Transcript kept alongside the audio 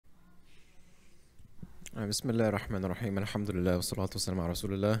بسم الله الرحمن الرحيم الحمد لله والصلاة والسلام على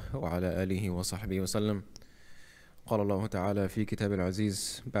رسول الله وعلى آله وصحبه وسلم. قال الله تعالى في كتاب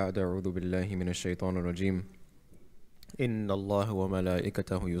العزيز بعد أعوذ بالله من الشيطان الرجيم إن الله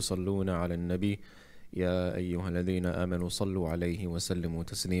وملائكته يصلون على النبي يا أيها الذين آمنوا صلوا عليه وسلموا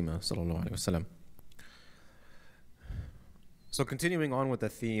تسليما صلى الله عليه وسلم. So continuing on with the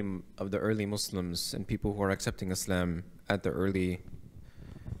theme of the early Muslims and people who are accepting Islam at the early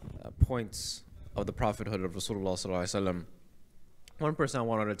points of the prophethood of Rasulullah sallallahu alaihi wasallam. One person I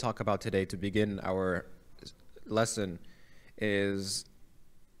wanted to talk about today to begin our lesson is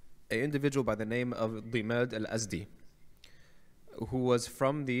an individual by the name of Dimad al-Azdi, who was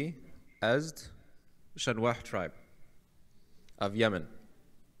from the Azd Shanwah tribe of Yemen.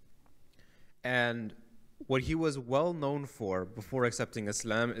 And what he was well known for before accepting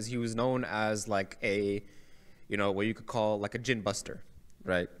Islam is he was known as like a, what you could call like a jinn buster.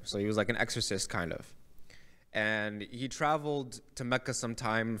 Right, so he was like an exorcist kind of. And he traveled to Mecca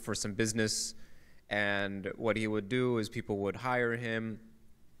sometime for some business, and what he would do is people would hire him,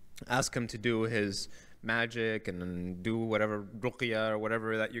 ask him to do his magic and do whatever ruqya or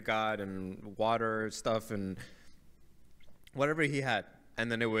whatever that you got, and water stuff and whatever he had,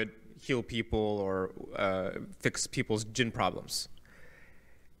 and then it would heal people or fix people's jinn problems.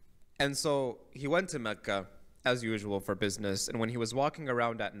 And so he went to Mecca as usual for business, and when he was walking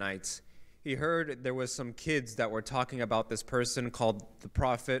around at night, he heard there was some kids that were talking about this person called the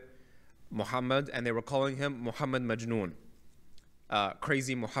Prophet Muhammad, and they were calling him Muhammad Majnoon,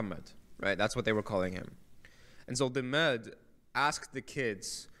 crazy Muhammad, right? That's what they were calling him. And so the Med asked the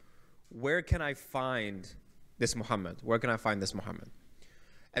kids, where can I find this Muhammad? Where can I find this Muhammad?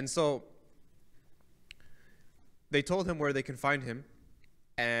 And so they told him where they can find him,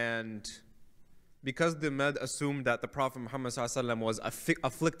 and because the Med assumed that the Prophet Muhammad was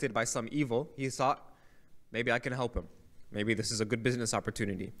afflicted by some evil, he thought, maybe I can help him. Maybe this is a good business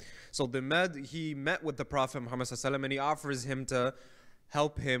opportunity. So the Med, he met with the Prophet Muhammad and he offers him to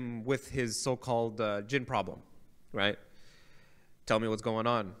help him with his so-called jinn problem, right? Tell me what's going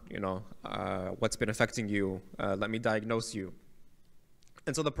on, what's been affecting you, let me diagnose you.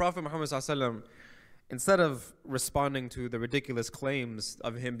 And so the Prophet Muhammad instead of responding to the ridiculous claims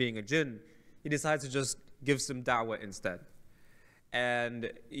of him being a jinn, he decides to just give some da'wah instead.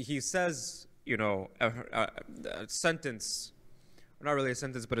 And he says, a sentence, not really a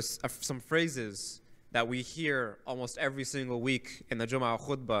sentence, but some phrases that we hear almost every single week in the Jum'ah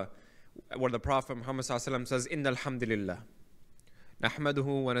khutbah, where the Prophet Muhammad says, Inna alhamdulillah,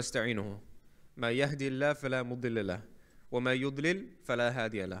 nahmaduhu wa nasta'inuhu, ma yahdi Allah fala mudilla lah, wa ma yudlil fala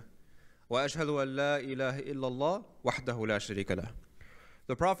hadiya lah, wa ashhadu an la ilaha illallah wahdahu la sharika lah.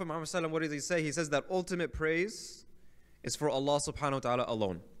 The Prophet Muhammad, what does he say? He says that ultimate praise is for Allah subhanahu wa ta'ala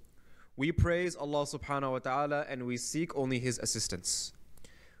alone. We praise Allah subhanahu wa ta'ala and we seek only His assistance.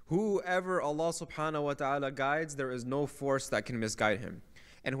 Whoever Allah subhanahu wa ta'ala guides, there is no force that can misguide him.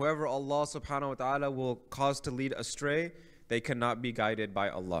 And whoever Allah subhanahu wa ta'ala will cause to lead astray, they cannot be guided by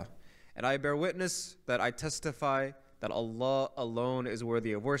Allah. And I bear witness that I testify that Allah alone is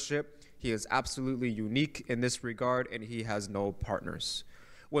worthy of worship. He is absolutely unique in this regard and He has no partners.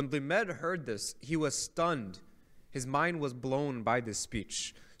 When the Med heard this, he was stunned. His mind was blown by this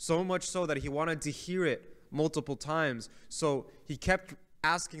speech. So much so that he wanted to hear it multiple times. So he kept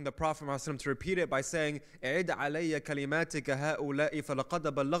asking the Prophet ﷺ to repeat it by saying, "A'id alayya kalimatika ha'ula'i falaqad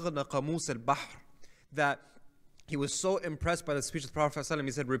ballaghna qamus al-bahr." That he was so impressed by the speech of the Prophet ﷺ,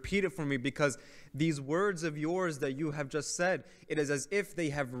 he said, repeat it for me, because these words of yours that you have just said, it is as if they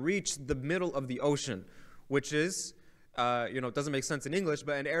have reached the middle of the ocean, which is, it doesn't make sense in English,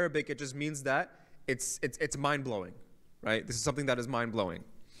 but in Arabic it just means that it's mind-blowing, right? This is something that is mind-blowing.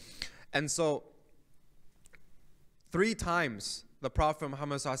 And so 3 times the Prophet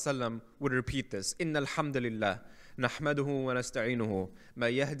Muhammad ﷺ would repeat this. Inna alhamdulillah, nahmaduhu wa nasta'inuhu, ma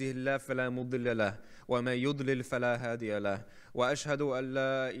yahdihillah fala mudilla lah, wa ma yudlil fala hadiya lah, wa ashhadu an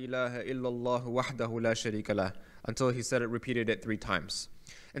la ilaha illallah wahdahu la sharika lah, until he said it, repeated it 3 times.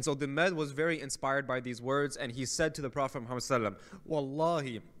 And so the Med was very inspired by these words, and he said to the Prophet Muhammad ﷺ,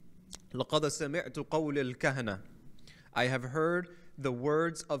 Wallahi, laqad sami'tu qawl al-kahana. I have heard the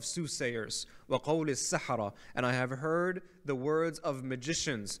words of soothsayers, wa qawl al-sahara, and I have heard the words of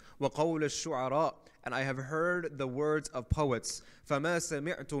magicians, wa qawl al-shu'ara, and I have heard the words of poets. فَمَا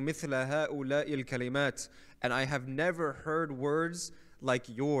سَمِعْتُ مِثْلَ هَؤُلَاءِ الْكَلِمَاتِ, and I have never heard words like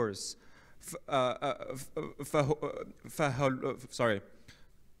yours.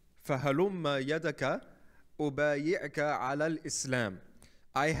 فَهَلُمَّ يَدَكَ أُبَايِعْكَ عَلَى الْإِسْلَامِ.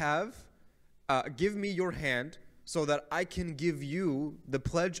 I have, give me your hand so that I can give you the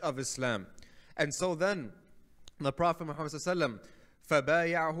pledge of Islam. And so then the Prophet Muhammad sallallahu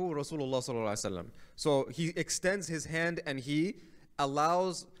فَبَايَعْهُ رَسُولُ اللَّهِ صلى الله عليه وسلم. So he extends his hand and he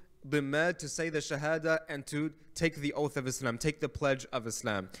allows the Med to say the Shahada and to take the oath of Islam, take the pledge of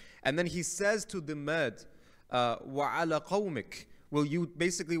Islam. And then he says to the Med, وَعَلَى قَوْمِكَ, will you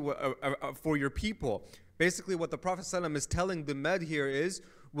basically, for your people, basically what the Prophet ﷺ is telling the Med here is,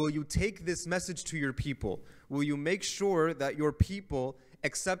 will you take this message to your people? Will you make sure that your people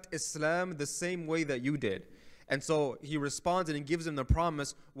accept Islam the same way that you did? And so he responds and he gives him the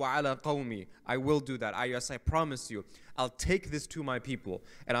promise, وَعَلَى قَوْمِ, I will do that. Yes, I promise you. I'll take this to my people.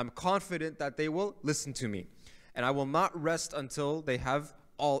 And I'm confident that they will listen to me. And I will not rest until they have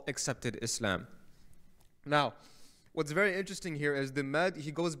all accepted Islam. Now, what's very interesting here is the Med,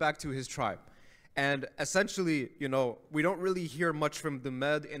 he goes back to his tribe. And essentially, you know, we don't really hear much from the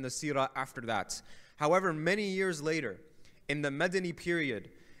Med in the Seerah after that. However, many years later, in the Madani period,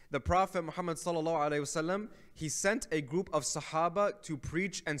 the Prophet Muhammad sallallahu alaihi wasallam, he sent a group of Sahaba to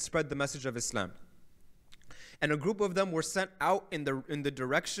preach and spread the message of Islam. And a group of them were sent out in the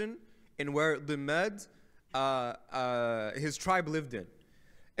direction in where the Med, his tribe lived in.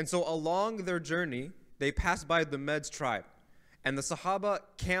 And so along their journey, they passed by the Med's tribe. And the Sahaba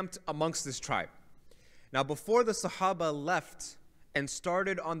camped amongst this tribe. Now before the Sahaba left and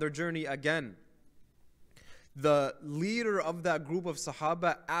started on their journey again, the leader of that group of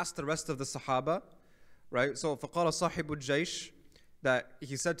Sahaba asked the rest of the Sahaba, right? So فَقَالَ صَاحِبُ الْجَيْشِ, that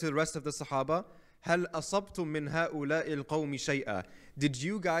he said to the rest of the Sahaba, هَلْ أَصَبْتُم مِّنْ هَؤُلَاءِ الْقَوْمِ شَيْئًا, did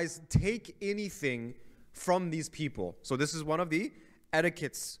you guys take anything from these people? So this is one of the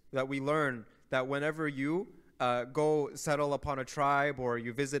etiquettes that we learn, that whenever you go settle upon a tribe or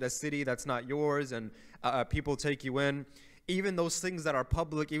you visit a city that's not yours and people take you in, even those things that are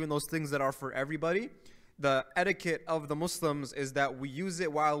public, even those things that are for everybody, the etiquette of the Muslims is that we use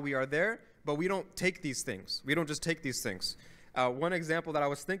it while we are there, but we don't take these things. We don't just take these things. One example that I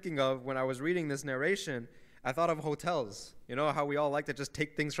was thinking of when I was reading this narration, I thought of hotels. You know how we all like to just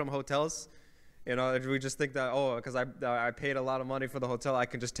take things from hotels? You know, we just think that, oh, because I paid a lot of money for the hotel, I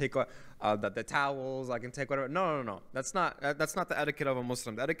can just take the towels, I can take whatever. No. That's not the etiquette of a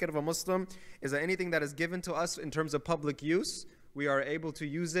Muslim. The etiquette of a Muslim is that anything that is given to us in terms of public use, we are able to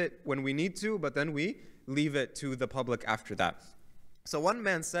use it when we need to, but then we leave it to the public after that. So one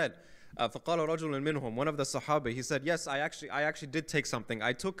man said, فَقَالَ رَجُلٌ مِّنْهُمْ, one of the Sahaba, he said, yes, I actually did take something.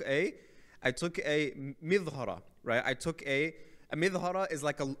 I took a midhara, right? I took a midhara is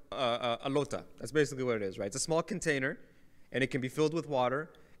like a lota. That's basically what it is, right? It's a small container, and it can be filled with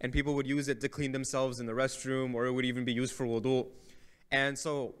water, and people would use it to clean themselves in the restroom, or it would even be used for wudu. And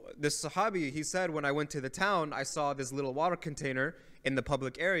so this Sahabi, he said, when I went to the town, I saw this little water container in the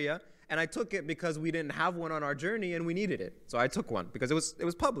public area, and I took it because we didn't have one on our journey and we needed it. So I took one because it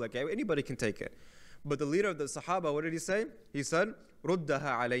was public. Anybody can take it. But the leader of the Sahaba, what did he say? He said, رُدَّهَا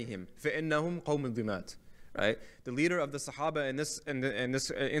عَلَيْهِمْ فَإِنَّهُمْ قَوْمٌ ضِمَاتٌ. Right? The leader of the Sahaba in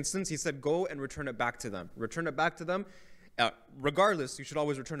this instance, he said, go and return it back to them. Return it back to them. Regardless, you should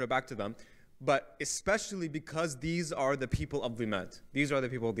always return it back to them. But especially because these are the people of Dhimad. These are the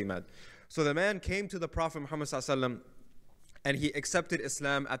people of Dhimad. So the man came to the Prophet Muhammad ﷺ, and he accepted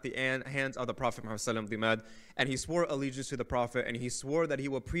Islam at the hands of the Prophet Muhammad ﷺ, and he swore allegiance to the Prophet, and he swore that he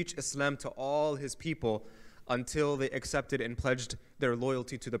will preach Islam to all his people until they accepted and pledged their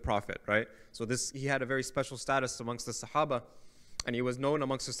loyalty to the Prophet, right? So he had a very special status amongst the Sahaba, and he was known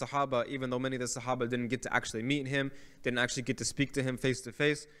amongst the Sahaba, even though many of the Sahaba didn't get to actually meet him, didn't actually get to speak to him face to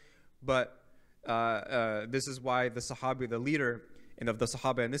face. But this is why the Sahabi, the leader of the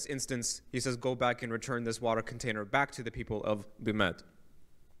Sahaba in this instance, he says, go back and return this water container back to the people of Dhimad.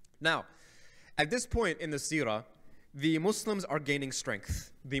 Now, at this point in the Seerah, the Muslims are gaining strength.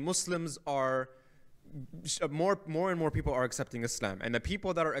 The Muslims are, more and more people are accepting Islam. And the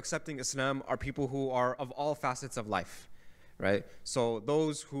people that are accepting Islam are people who are of all facets of life, right? So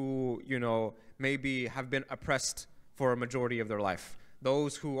those who, you know, maybe have been oppressed for a majority of their life.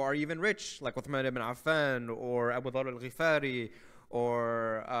 Those who are even rich, like Uthman ibn Affan or Abu Dharr al-Ghifari,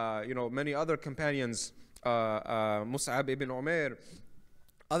 or you know, many other companions, Mus'ab ibn Umair,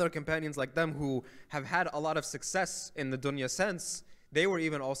 other companions like them who have had a lot of success in the dunya sense, they were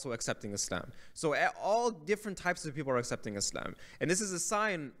even also accepting Islam. So all different types of people are accepting Islam. And this is a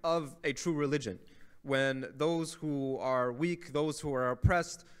sign of a true religion. When those who are weak, those who are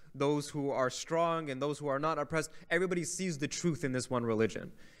oppressed, those who are strong, and those who are not oppressed, everybody sees the truth in this one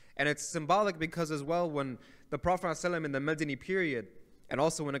religion. And it's symbolic because as well, when the Prophet ﷺ in the Madani period, and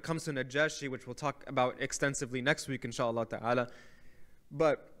also when it comes to Najashi, which we'll talk about extensively next week, inshallah ta'ala,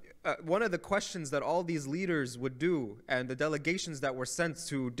 but one of the questions that all these leaders would do, and the delegations that were sent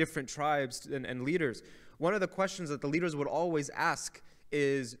to different tribes and leaders, one of the questions that the leaders would always ask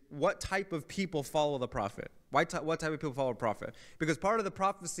is, what type of people follow the Prophet? What type of people follow the Prophet? Because part of the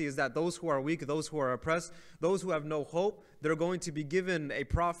prophecy is that those who are weak, those who are oppressed, those who have no hope, they're going to be given a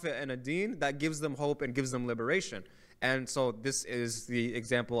prophet and a deen that gives them hope and gives them liberation. And so this is the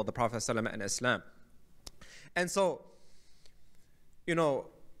example of the Prophet ﷺ and Islam. And so, you know,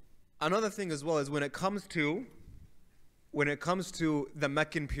 another thing as well is when it comes to the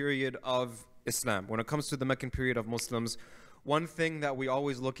Meccan period of Islam, when it comes to the Meccan period of Muslims, one thing that we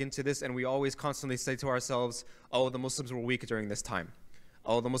always look into this and we always constantly say to ourselves, oh, the Muslims were weak during this time.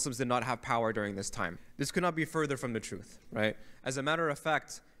 Oh, the Muslims did not have power during this time. This could not be further from the truth, right? As a matter of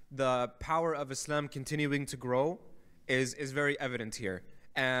fact, the power of Islam continuing to grow is very evident here.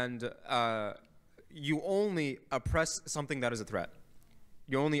 And you only oppress something that is a threat.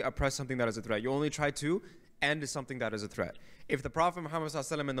 You only oppress something that is a threat. You only try to end something that is a threat. If the Prophet Muhammad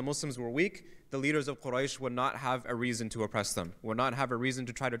ﷺ and the Muslims were weak, the leaders of Quraysh would not have a reason to oppress them, would not have a reason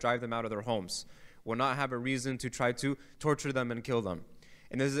to try to drive them out of their homes, would not have a reason to try to torture them and kill them.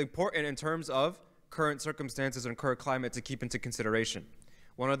 And this is important in terms of current circumstances and current climate to keep into consideration.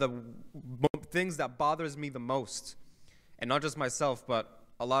 One of the things that bothers me the most, and not just myself, but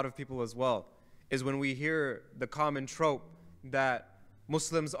a lot of people as well, is when we hear the common trope that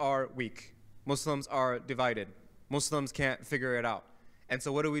Muslims are weak, Muslims are divided, Muslims can't figure it out. And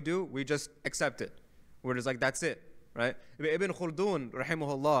so what do? We just accept it. We're just like, that's it, right? Ibn Khaldun,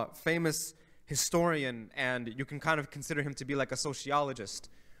 rahimahullah, famous historian, and you can kind of consider him to be like a sociologist,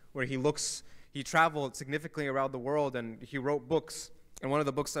 where he traveled significantly around the world and he wrote books. And one of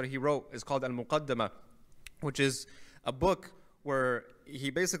the books that he wrote is called Al-Muqaddimah, which is a book where he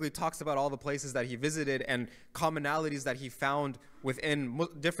basically talks about all the places that he visited and commonalities that he found within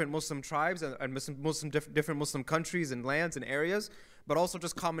different Muslim tribes and different Muslim countries and lands and areas, but also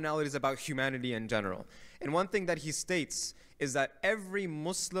just commonalities about humanity in general. And one thing that he states is that every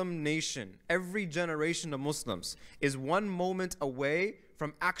Muslim nation, every generation of Muslims is one moment away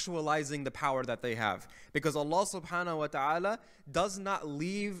from actualizing the power that they have. Because Allah subhanahu wa ta'ala does not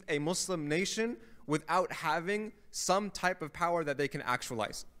leave a Muslim nation without having some type of power that they can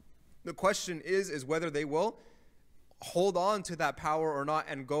actualize. The question is whether they will hold on to that power or not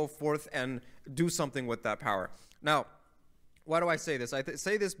and go forth and do something with that power. Now, why do I say this? I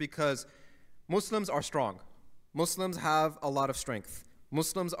say this because Muslims are strong. Muslims have a lot of strength.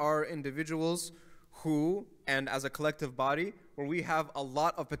 Muslims are individuals who, and as a collective body, where we have a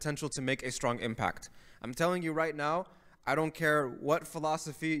lot of potential to make a strong impact. I'm telling you right now, I don't care what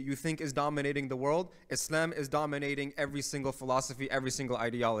philosophy you think is dominating the world, Islam is dominating every single philosophy, every single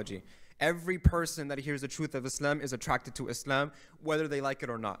ideology. Every person that hears the truth of Islam is attracted to Islam, whether they like it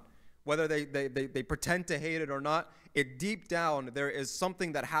or not. Whether they pretend to hate it or not, deep down there is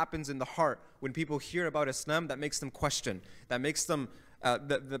something that happens in the heart when people hear about Islam that makes them question, that makes them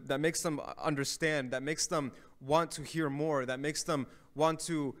that makes them understand, that makes them want to hear more, that makes them want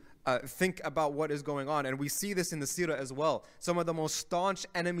to think about what is going on. And we see this in the Seerah as well. Some of the most staunch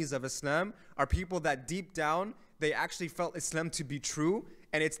enemies of Islam are people that deep down they actually felt Islam to be true,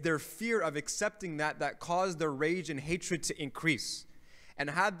 and it's their fear of accepting that caused their rage and hatred to increase. And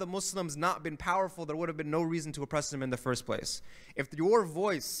had the Muslims not been powerful, there would have been no reason to oppress them in the first place. If your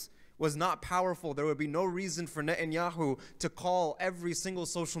voice was not powerful, there would be no reason for Netanyahu to call every single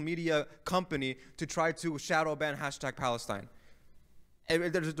social media company to try to shadow ban #Palestine.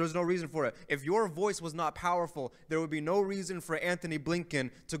 There's no reason for it. If your voice was not powerful, there would be no reason for Anthony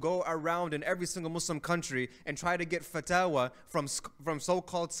Blinken to go around in every single Muslim country and try to get fatwa from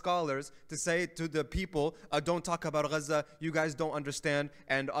so-called scholars to say to the people, don't talk about Gaza, you guys don't understand,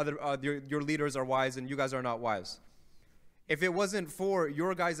 and your leaders are wise and you guys are not wise. If it wasn't for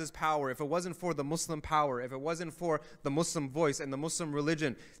your guys' power, if it wasn't for the Muslim power, if it wasn't for the Muslim voice and the Muslim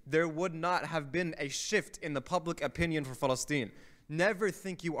religion, there would not have been a shift in the public opinion for Palestine. Never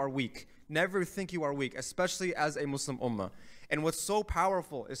think you are weak. Never think you are weak, especially as a Muslim ummah. And what's so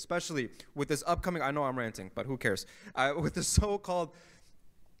powerful, especially with this upcoming, I know I'm ranting, but who cares? With the so-called,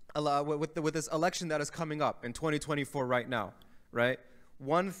 with this election that is coming up in 2024 right now, right?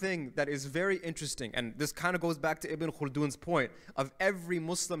 One thing that is very interesting, and this kind of goes back to Ibn Khaldun's point of every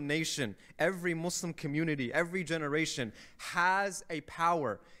Muslim nation, every Muslim community, every generation has a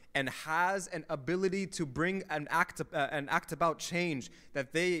power and has an ability to bring an act about change,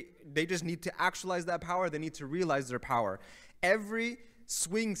 that they just need to actualize that power, they need to realize their power. Every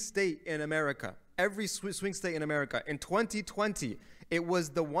swing state in America, in 2020, it was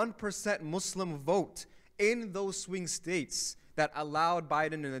the 1% Muslim vote in those swing states that allowed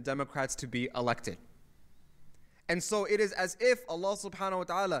Biden and the Democrats to be elected. And so it is as if Allah subhanahu wa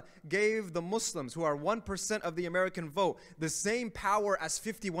ta'ala gave the Muslims, who are 1% of the American vote, the same power as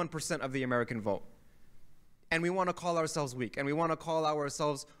 51% of the American vote. And we want to call ourselves weak, and we want to call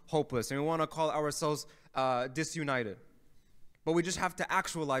ourselves hopeless, and we want to call ourselves disunited. But we just have to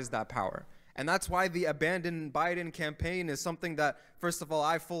actualize that power. And that's why the Abandon Biden campaign is something that, first of all,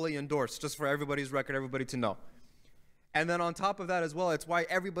 I fully endorse, just for everybody's record, everybody to know. And then on top of that as well, it's why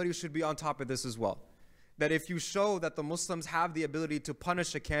everybody should be on top of this as well. That if you show that the Muslims have the ability to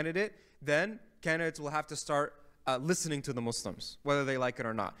punish a candidate, then candidates will have to start listening to the Muslims, whether they like it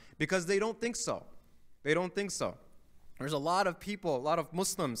or not. Because they don't think so. They don't think so. There's a lot of people, a lot of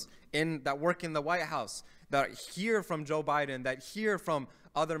Muslims that work in the White House that hear from Joe Biden, that hear from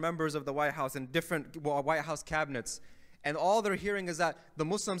other members of the White House and different White House cabinets. And all they're hearing is that the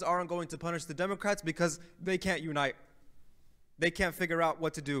Muslims aren't going to punish the Democrats because they can't unite. They can't figure out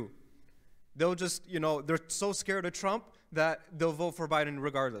what to do. They'll just, they're so scared of Trump that they'll vote for Biden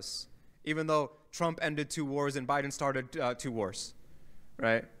regardless. Even though Trump ended 2 wars and Biden started 2 wars,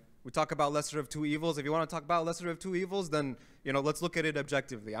 right? We talk about lesser of 2 evils. If you want to talk about lesser of 2 evils, then, let's look at it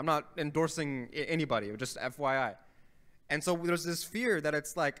objectively. I'm not endorsing anybody, just FYI. And so there's this fear that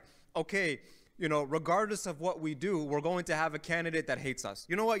it's like, okay, regardless of what we do, we're going to have a candidate that hates us.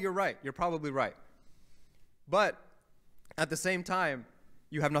 You know what? You're right. You're probably right. But at the same time,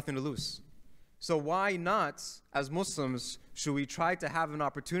 you have nothing to lose. So why not, as Muslims, should we try to have an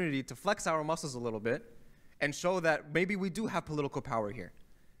opportunity to flex our muscles a little bit and show that maybe we do have political power here.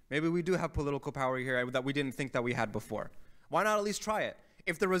 Maybe we do have political power here that we didn't think that we had before. Why not at least try it?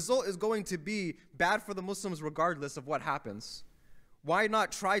 If the result is going to be bad for the Muslims regardless of what happens, why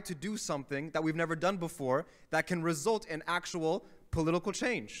not try to do something that we've never done before that can result in actual political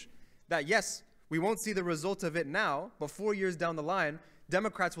change? That yes, we won't see the result of it now, but 4 years down the line,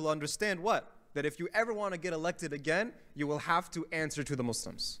 Democrats will understand what? That if you ever want to get elected again, you will have to answer to the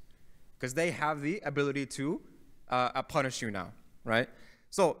Muslims because they have the ability to punish you now, right?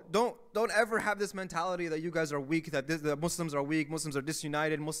 So don't ever have this mentality that you guys are weak, that the Muslims are weak, Muslims are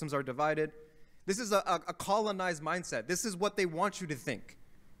disunited, Muslims are divided. This is a colonized mindset. This is what they want you to think.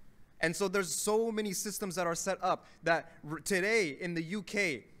 And so there's so many systems that are set up that today in the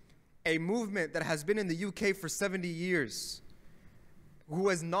UK, a movement that has been in the UK for 70 years, who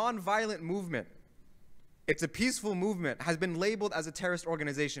is non-violent movement, it's a peaceful movement, has been labeled as a terrorist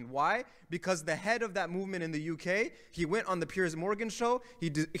organization. Why? Because the head of that movement in the UK, he went on the Piers Morgan show,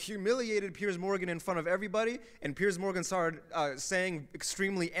 he humiliated Piers Morgan in front of everybody, and Piers Morgan started saying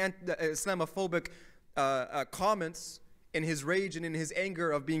extremely Islamophobic comments in his rage and in his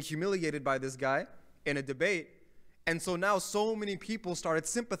anger of being humiliated by this guy in a debate. And so now so many people started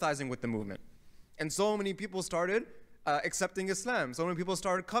sympathizing with the movement. And so many people started accepting Islam. So many people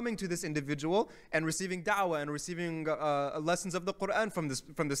started coming to this individual and receiving da'wah and receiving lessons of the Quran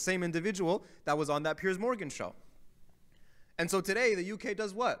from the same individual that was on that Piers Morgan show. And so today the UK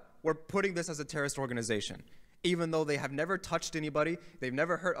does what? We're putting this as a terrorist organization. Even though they have never touched anybody, they've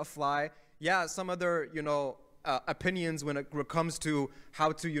never hurt a fly. Yeah, some other, opinions when it comes to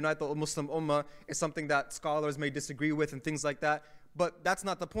how to unite the Muslim Ummah is something that scholars may disagree with and things like that. But that's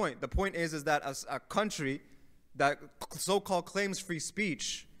not the point. The point is that as a country that so-called claims free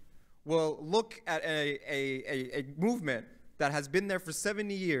speech will look at a movement that has been there for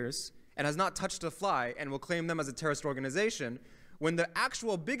 70 years and has not touched a fly and will claim them as a terrorist organization, when the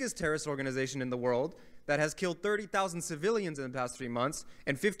actual biggest terrorist organization in the world that has killed 30,000 civilians in the past 3 months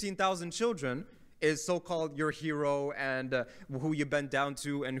and 15,000 children is so-called your hero and who you bend down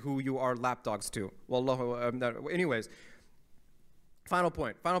to and who you are lapdogs to. Wallahu, anyways, final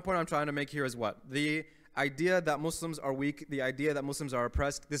point I'm trying to make here is what? The idea that Muslims are weak, the idea that Muslims are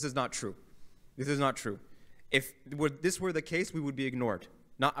oppressed, this is not true. This is not true. If this were the case, we would be ignored,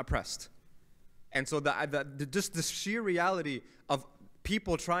 not oppressed. And so just the sheer reality of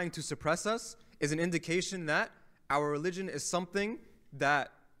people trying to suppress us is an indication that our religion is something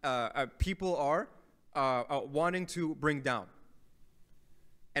that people are wanting to bring down.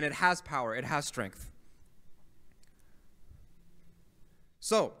 And it has power, it has strength.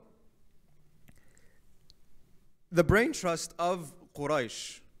 So, the brain trust of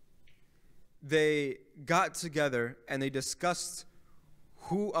Quraysh, they got together and they discussed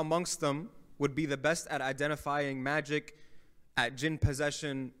who amongst them would be the best at identifying magic, at jinn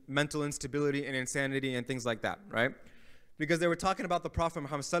possession, mental instability and insanity and things like that, right? Because they were talking about the Prophet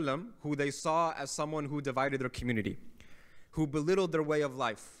Muhammad ﷺ, who they saw as someone who divided their community, who belittled their way of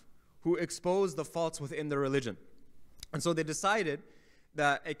life, who exposed the faults within their religion. And so they decided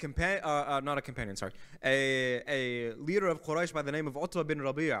that a companion, not a companion, sorry, a leader of Quraysh by the name of Utbah bin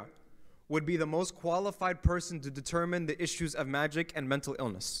Rabi'a would be the most qualified person to determine the issues of magic and mental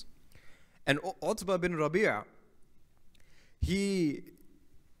illness. And Utbah bin Rabi'a, he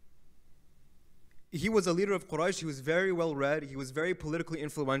was a leader of Quraysh. He was very well read. He was very politically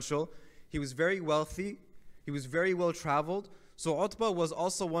influential. He was very wealthy. He was very well traveled. So Utbah was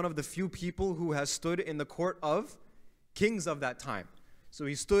also one of the few people who has stood in the court of kings of that time. So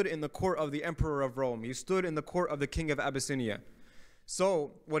he stood in the court of the emperor of Rome. He stood in the court of the king of Abyssinia.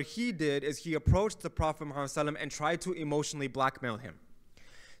 So what he did is he approached the Prophet Muhammad and tried to emotionally blackmail him.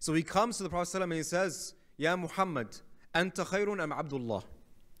 So he comes to the Prophet and he says, Ya Muhammad, anta khayrun am Abdullah?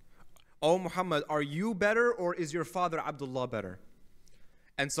 Oh Muhammad, are you better or is your father Abdullah better?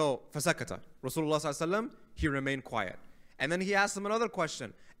 And so, fasakata. Rasulullah he remained quiet. And then he asked him another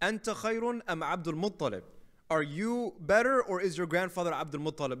question. Anta khayrun am Abdul Muttalib? Are you better or is your grandfather Abdul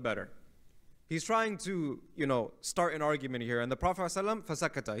Muttalib better? He's trying to, start an argument here. And the Prophet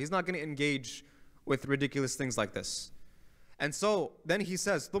fasakata. He's not going to engage with ridiculous things like this. And so then he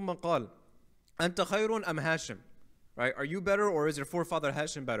says, ثُمَّ قَالَ أَنْتَ خَيْرٌ أَمْ هَاشِمٌ? Right? Are you better or is your forefather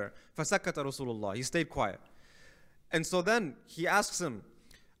Hashim better? فَسَكَّتَ رَسُولُ اللَّهِ. He stayed quiet. And so then he asks him,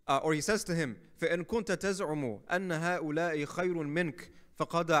 or he says to him, فَإِن كُنْتَ تَزْعُمُ أَنَّ هَؤُلَاءِ خَيْرٌ مِنْكَ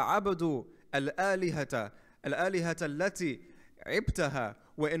فَقَدْ عَبَدُوا الْآلِهَةَ التي عبتها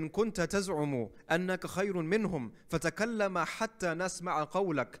وإن كنت تزعم أنك خير منهم فتكلم حتى نسمع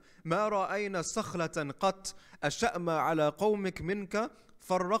قولك ما رأينا صخلة قط أشأم على قومك منك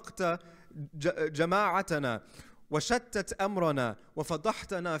فرقت جماعتنا وشتت أمرنا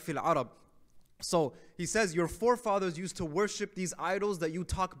وفضحتنا في العرب. So he says your forefathers used to worship these idols that you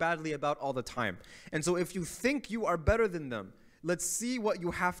talk badly about all the time. And so if you think you are better than them, let's see what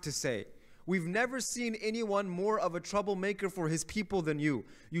you have to say. We've never seen anyone more of a troublemaker for his people than you.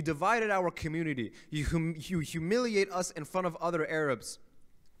 You divided our community. You humiliate us in front of other Arabs.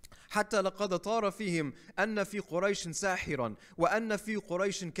 حتى لقد طار فيهم أن في قريش ساحرا وأن في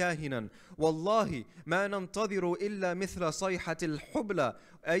قريش كاهنا والله ما ننتظر إلا مثل صيحة الحبلى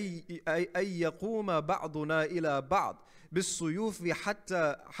أي يقوم بعضنا إلى بعض بالسيوف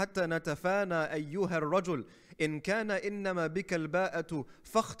حتى نتفانى أيها الرجل إن كان إنما بك الباءة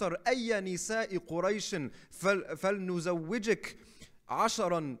فاختر أي نساء قريش فلنزوجك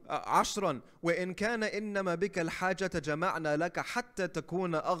عشرا وإن كان إنما بك الحاجة جمعنا لك حتى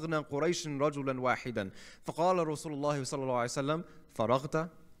تكون أغنى قريش رجلا واحدا فقال رسول الله صلى الله عليه وسلم فرغت.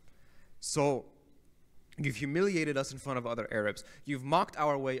 So you've humiliated us in front of other Arabs. You've mocked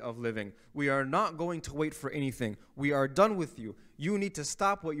our way of living. We are not going to wait for anything. We are done with you. You need to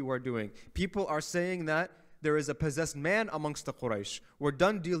stop what you are doing. People are saying that there is a possessed man amongst the Quraysh. We're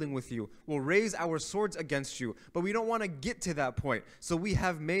done dealing with you. We'll raise our swords against you. But we don't want to get to that point. So we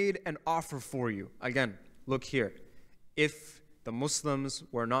have made an offer for you. Again, look here. If the Muslims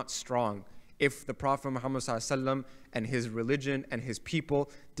were not strong, if the Prophet Muhammad ﷺ and his religion and his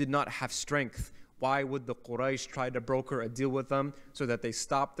people did not have strength, why would the Quraysh try to broker a deal with them so that they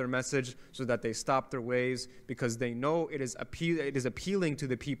stop their message, so that they stop their ways? Because they know it is appealing to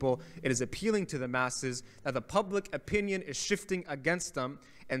the people, it is appealing to the masses, that the public opinion is shifting against them,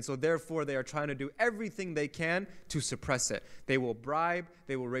 and so therefore they are trying to do everything they can to suppress it. They will bribe,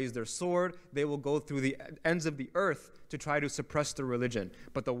 they will raise their sword, they will go through the ends of the earth to try to suppress the religion.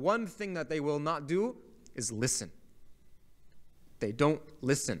 But the one thing that they will not do is listen. They don't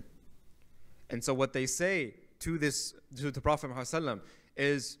listen. And so what they say to the Prophet Muhammad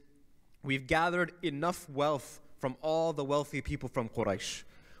is, we've gathered enough wealth from all the wealthy people from Quraysh.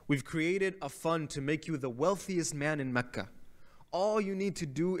 We've created a fund to make you the wealthiest man in Mecca. All you need to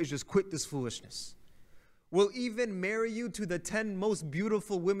do is just quit this foolishness. We'll even marry you to the 10 most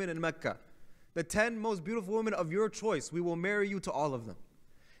beautiful women in Mecca. The 10 most beautiful women of your choice. We will marry you to all of them.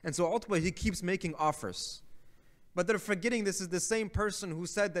 And so Utbah, he keeps making offers. But they're forgetting this is the same person who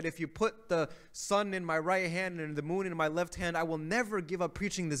said that if you put the sun in my right hand and the moon in my left hand, I will never give up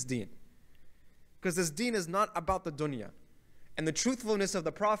preaching this deen. Because this deen is not about the dunya. And the truthfulness of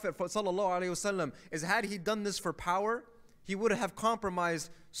the Prophet ﷺ is, had he done this for power, he would have compromised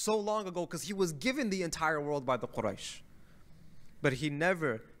so long ago, because he was given the entire world by the Quraysh. But he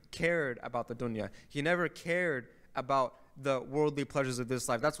never cared about the dunya. He never cared about the worldly pleasures of this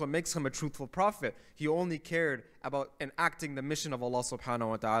life. That's what makes him a truthful prophet. He only cared about enacting the mission of Allah subhanahu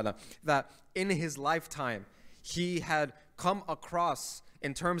wa ta'ala. That in his lifetime, he had come across,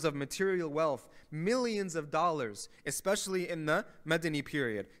 in terms of material wealth, millions of dollars, especially in the Madani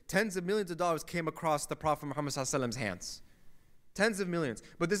period. Tens of millions of dollars came across the Prophet Muhammad's hands. Tens of millions.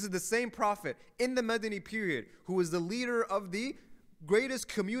 But this is the same prophet in the Madani period who was the leader of the greatest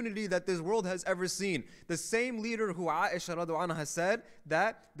community that this world has ever seen. The same leader who Aisha radiallahu anha has said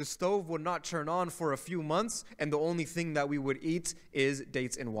that the stove would not turn on for a few months and the only thing that we would eat is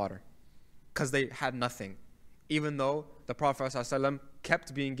dates and water. Because they had nothing. Even though the Prophet ﷺ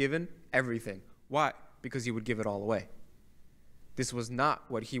kept being given everything. Why? Because he would give it all away. This was not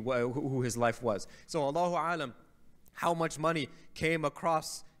what who his life was. So Allahu Alam, how much money came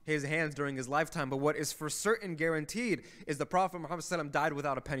across his hands during his lifetime, but what is for certain guaranteed is the Prophet Muhammad ﷺ died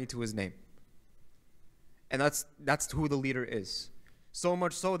without a penny to his name. And that's who the leader is. So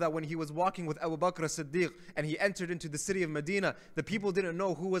much so that when he was walking with Abu Bakr as-Siddiq and he entered into the city of Medina, the people didn't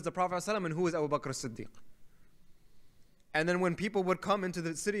know who was the Prophet ﷺ and who was Abu Bakr as-Siddiq. And then when people would come into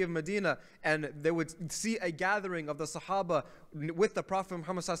the city of Medina and they would see a gathering of the Sahaba with the Prophet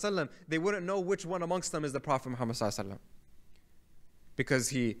Muhammad ﷺ, they wouldn't know which one amongst them is the Prophet Muhammad ﷺ. Because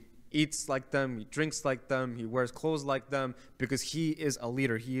he eats like them, he drinks like them, he wears clothes like them, because he is a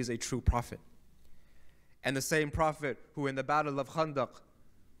leader, he is a true prophet. And the same prophet who in the battle of Khandaq,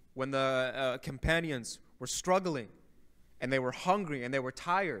 when the companions were struggling and they were hungry and they were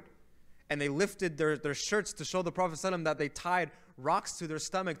tired, and they lifted their shirts to show the Prophet ﷺ that they tied rocks to their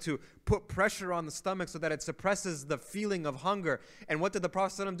stomach to put pressure on the stomach so that it suppresses the feeling of hunger. And what did the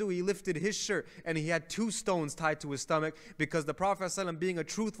Prophet ﷺ do? He lifted his shirt and he had 2 stones tied to his stomach, because the Prophet ﷺ, being a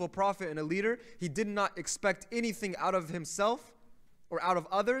truthful prophet and a leader, he did not expect anything out of himself or out of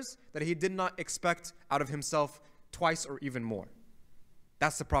others that he did not expect out of himself twice or even more.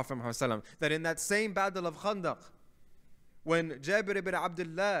 That's the Prophet Muhammad ﷺ. That in that same battle of Khandaq, when Jabir ibn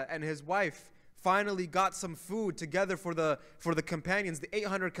Abdullah and his wife finally got some food together for the companions, the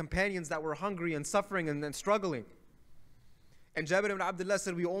 800 companions that were hungry and suffering and struggling. And Jabir ibn Abdullah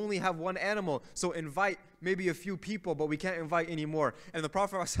said, we only have 1 animal, so invite maybe a few people, but we can't invite any more. And the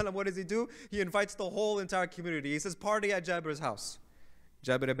Prophet ﷺ, what does he do? He invites the whole entire community. He says, party at Jabir's house.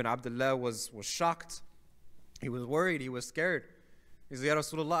 Jabir ibn Abdullah was shocked. He was worried. He was scared. He said, Ya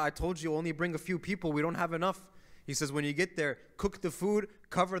Rasulullah, I told you only bring a few people. We don't have enough. He says, when you get there, cook the food,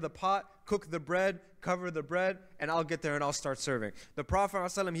 cover the pot, cook the bread, cover the bread, and I'll get there and I'll start serving. The Prophet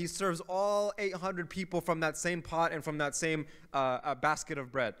ﷺ, he serves all 800 people from that same pot and from that same basket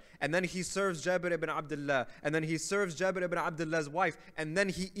of bread. And then he serves Jabir ibn Abdullah, and then he serves Jabir ibn Abdullah's wife, and then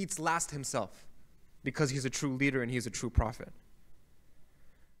he eats last himself, because he's a true leader and he's a true prophet.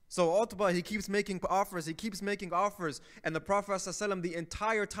 So Utbah, he keeps making offers, and the Prophet ﷺ, the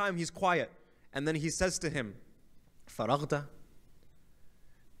entire time he's quiet. And then he says to him, Faragta,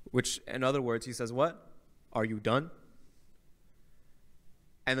 which in other words he says, what? Are you done?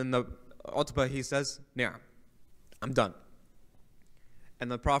 And then the Utbah, he says, Ni'am, I'm done. And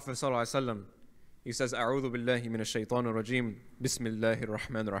the Prophet ﷺ, he says, A'udhu billahi minash shaitanir rajim, Bismillahir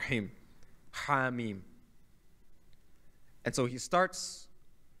Rahmanir Rahim, Hamim. And so he starts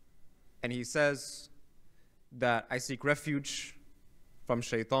and he says that I seek refuge from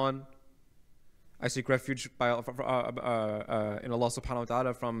shaitan. I seek refuge in Allah subhanahu wa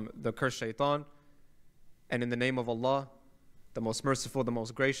ta'ala from the cursed shaitan. And in the name of Allah, the most merciful, the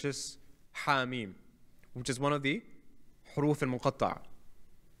most gracious, Hamim, which is one of the huruf al-muqatta'a,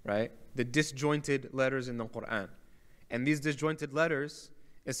 right? The disjointed letters in the Quran. And these disjointed letters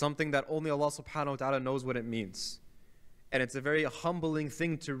is something that only Allah subhanahu wa ta'ala knows what it means. And it's a very humbling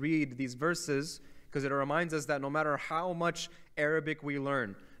thing to read these verses, because it reminds us that no matter how much Arabic we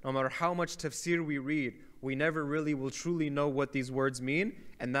learn, no matter how much tafsir we read, we never really will truly know what these words mean.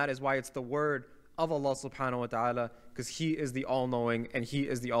 And that is why it's the word of Allah subhanahu wa ta'ala, because He is the all-knowing, and He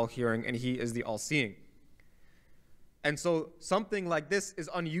is the all-hearing, and He is the all-seeing. And so something like this is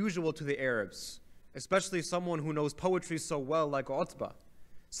unusual to the Arabs, especially someone who knows poetry so well like Utbah,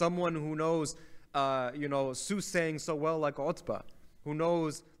 someone who knows soothsaying so well like Utbah, who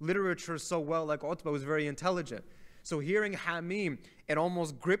knows literature so well like Utbah, who's very intelligent. So hearing Hamim, it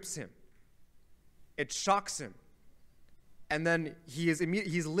almost grips him. It shocks him. And then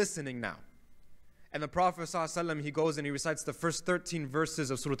he's listening now. And the Prophet ﷺ, he goes and he recites the first 13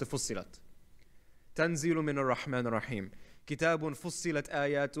 verses of Surah Fussilat. تنزيل من الرحمن الرحيم كتاب فصلت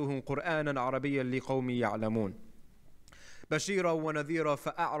آياته قرآنا عربيا لقوم يعلمون بشيرا ونذيرا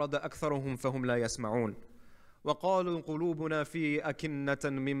فأعرض أكثرهم فهم لا يسمعون وقالوا قلوبنا في أكنة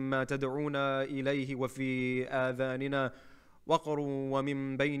مما تدعونا إليه وفي آذاننا وقر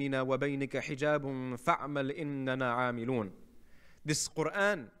ومن بيننا وبينك حجاب فاعمل إننا عاملون. This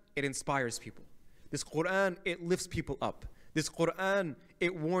Quran, it inspires people. This Quran, it lifts people up. This Quran,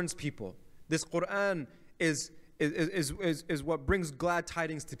 it warns people. This Quran is what brings glad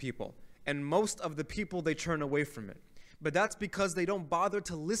tidings to people. And most of the people, they turn away from it. But that's because they don't bother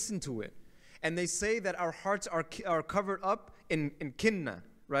to listen to it. And they say that our hearts are covered up in kinna,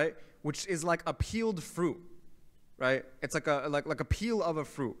 right? Which is like a peeled fruit, right? It's like a peel of a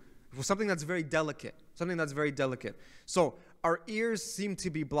fruit. Something that's very delicate. Something that's very delicate. So our ears seem to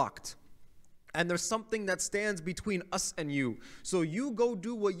be blocked. And there's something that stands between us and you. So you go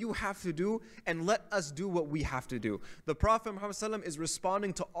do what you have to do and let us do what we have to do. The Prophet Muhammad ﷺ is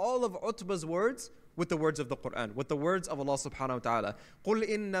responding to all of Utbah's words with the words of the Quran, with the words of Allah subhanahu wa ta'ala. قُلْ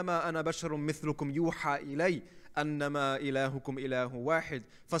إِنَّمَا أَنَا بَشَرٌ مِثْلُكُمْ يُوحَى إِلَيَّ أَنَّمَا إِلَهُكُمْ إِلَهٌ وَاحِدٌ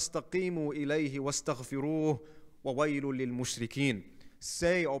فَاسْتَقِيمُوا إِلَيْهِ وَاسْتَغْفِرُوهُ وَوَيْلٌ لِلْمُشْرِكِينَ.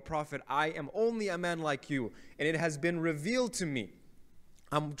 Say, O Prophet, I am only a man like you, and it has been revealed to me.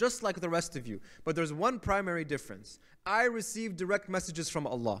 I'm just like the rest of you, but there's one primary difference. I receive direct messages from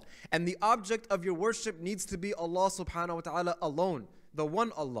Allah, and the object of your worship needs to be Allah subhanahu wa ta'ala alone, the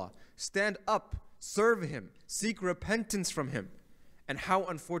one Allah. Stand up, serve Him, seek repentance from Him. And how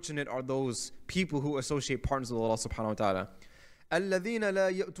unfortunate are those people who associate partners with Allah subhanahu wa ta'ala. الَّذِينَ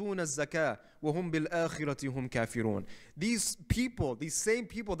لَا يَأْتُونَ الزَّكَاةَ وَهُمْ بِالْآخِرَةِ هُمْ كَافِرُونَ. These people, these same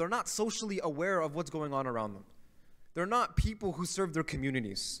people, they're not socially aware of what's going on around them. They're not people who serve their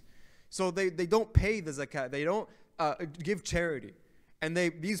communities. So they don't pay the zakat. They don't give charity. And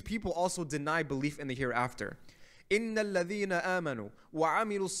these people also deny belief in the hereafter. إِنَّ الَّذِينَ آمَنُوا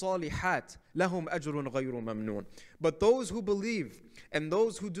وَعَمِلُوا الصَّالِحَاتِ لَهُمْ أَجْرٌ غَيْرُ مَمْنُونَ. But those who believe and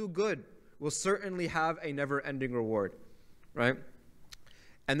those who do good will certainly have a never-ending reward. Right?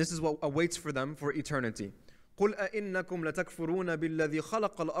 And this is what awaits for them for eternity. قُلْ أَإِنَّكُمْ لَتَكْفُرُونَ بِالَّذِي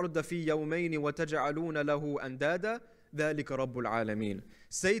خَلَقَ الْأَرْضَ فِي يَوْمَيْنِ وَتَجْعَلُونَ لَهُ أَنْدَادًا ذَلِكَ رَبُّ الْعَالَمِينَ.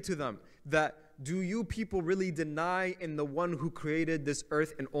 Say to them that, do you people really deny in the one who created this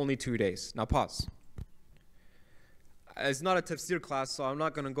earth in only 2 days? Now pause. It's not a tafsir class, so I'm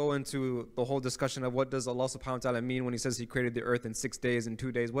not going to go into the whole discussion of what does Allah subhanahu wa ta'ala mean when He says He created the earth in 6 days and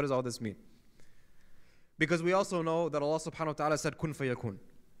 2 days. What does all this mean? Because we also know that Allah subhanahu wa ta'ala said kun fayakun.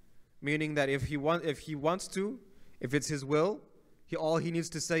 Meaning that if he wants to, if it's His will, all He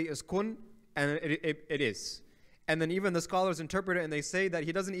needs to say is kun, and it is. And then even the scholars interpret it and they say that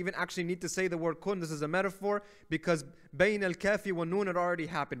He doesn't even actually need to say the word kun. This is a metaphor because bayn al-kafi wa noon, it already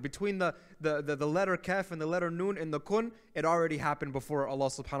happened. Between the letter kaf and the letter noon in the kun, it already happened before Allah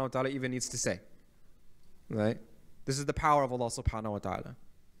subhanahu wa ta'ala even needs to say. Right? This is the power of Allah subhanahu wa ta'ala.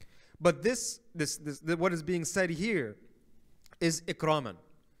 But this what is being said here is ikraman.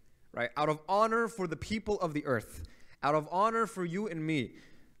 Right? Out of honor for the people of the earth, out of honor for you and me,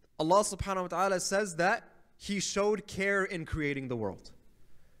 Allah subhanahu wa ta'ala says that He showed care in creating the world.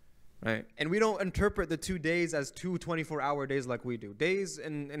 Right? And we don't interpret the 2 days as 2 24-hour days like we do. Days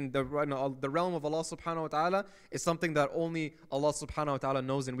in the realm of Allah subhanahu wa ta'ala is something that only Allah subhanahu wa ta'ala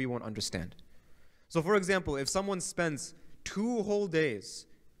knows and we won't understand. So for example, if someone spends 2 whole days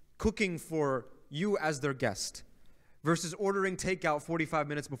cooking for you as their guest, versus ordering takeout 45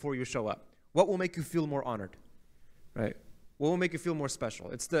 minutes before you show up, what will make you feel more honored? Right? What will make you feel more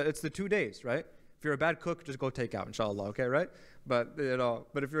special? It's the 2 days, right? If you're a bad cook, just go take out, inshallah, okay, right? But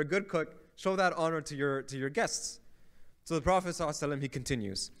if you're a good cook, show that honor to your guests. So the Prophet ﷺ, he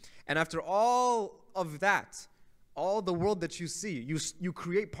continues, and after all of that, all the world that you see, you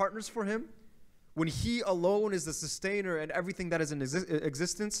create partners for Him when He alone is the sustainer and everything that is in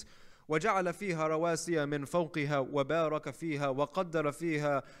existence. وجعل فيها رواسي من فوقها وبارك فيها وقدر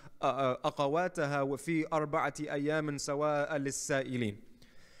فيها أقواتها وفي 4 أيام سواء للسائلين.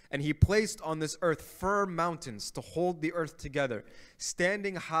 And He placed on this earth firm mountains to hold the earth together,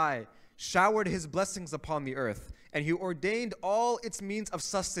 standing high, showered His blessings upon the earth, and He ordained all its means of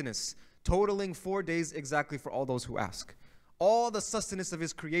sustenance, totaling 4 days exactly for all those who ask. All the sustenance of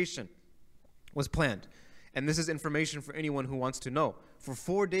His creation was planned. And this is information for anyone who wants to know. For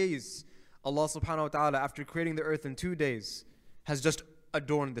 4 days, Allah subhanahu wa ta'ala, after creating the earth in 2 days, has just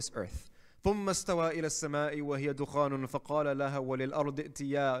adorned this earth. ثم استوى إلى السماء وهي دخان فقال لها وللأرض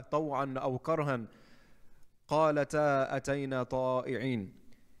ائتيا طوعا أو كرها قالتا أتينا طائعين.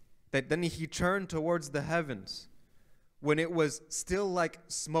 That then He turned towards the heavens when it was still like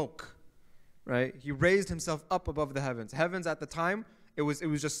smoke. Right? He raised Himself up above the heavens. Heavens at the time, it was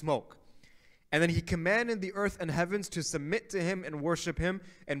just smoke. And then He commanded the earth and heavens to submit to Him and worship Him.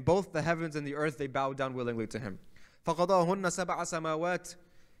 And both the heavens and the earth, they bowed down willingly to Him. فَقَضَاهُنَّ سَبْعَ سَمَاوَاتٍ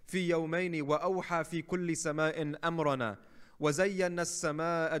فِي يَوْمَيْنِ وَأَوْحَى فِي كُلِّ سَمَاءٍ أَمْرَنَا وَزَيَّنَّا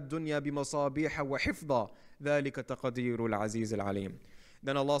السَّمَاءَ الدُّنْيَا بِمَصَابِيحَ وَحِفْظًا ذَلِكَ تَقْدِيرُ الْعَزِيزِ الْعَلِيمِ.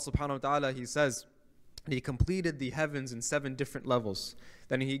 Then Allah subhanahu wa ta'ala, He says, He completed the heavens in 7 different levels.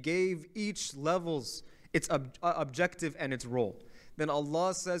 Then He gave each levels its objective and its role. Then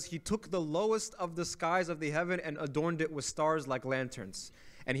Allah says He took the lowest of the skies of the heaven and adorned it with stars like lanterns.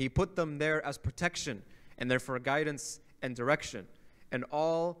 And He put them there as protection and there for guidance and direction. And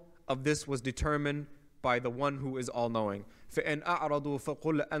all of this was determined by the one who is all-knowing. فَإِنْ أَعْرَضُوا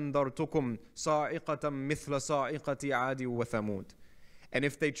فَقُلْ أَنذَرْتُكُمْ صَاعِقَةً مِثْلَ صَاعِقَةِ عَادٍ وَثَمُودٍ. And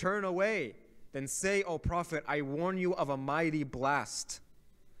if they turn away, then say, O Prophet, I warn you of a mighty blast,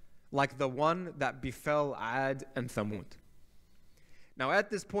 like the one that befell Ad and Thamud. Now at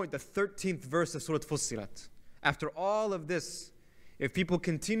this point, the 13th verse of Surah Fussilat, after all of this, if people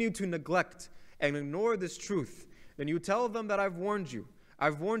continue to neglect and ignore this truth, then you tell them that I've warned you.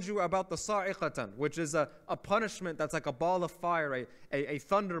 I've warned you about the sa'iqatan, which is a punishment that's like a ball of fire, a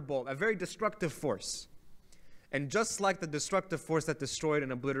thunderbolt, a very destructive force. And just like the destructive force that destroyed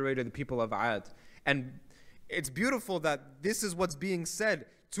and obliterated the people of Ad. And it's beautiful that this is what's being said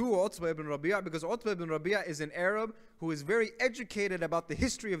to Utbah ibn Rabi'a, because Utbah ibn Rabi'a is an Arab who is very educated about the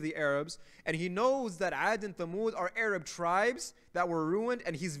history of the Arabs, and he knows that Ad and Thamud are Arab tribes that were ruined,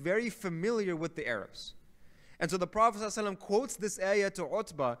 and he's very familiar with the Arabs. And so the Prophet ﷺ quotes this ayah to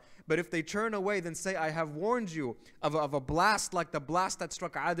Utbah, but if they turn away, then say, I have warned you of a blast like the blast that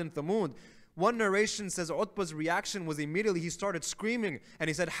struck Ad and Thamud. One narration says Utbah's reaction was immediately he started screaming, and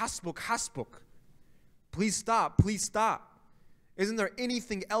he said, Hasbuk, Hasbuk. Please stop, please stop. Isn't there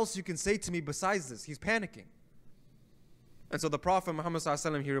anything else you can say to me besides this? He's panicking. And so the Prophet Muhammad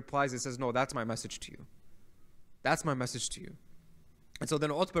ﷺ, he replies, he says, no, that's my message to you. That's my message to you. And so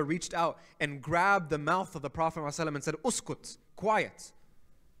then Utbah reached out and grabbed the mouth of the Prophet ﷺ and said, Uskut, quiet.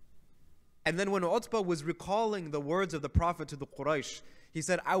 And then when Utbah was recalling the words of the Prophet to the Quraysh, he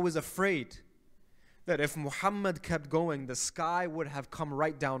said, I was afraid that if Muhammad kept going, the sky would have come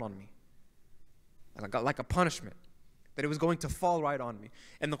right down on me. Like a punishment. That it was going to fall right on me.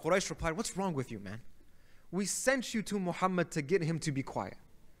 And the Quraysh replied, what's wrong with you, man? We sent you to Muhammad to get him to be quiet.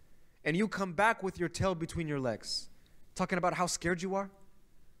 And you come back with your tail between your legs, talking about how scared you are?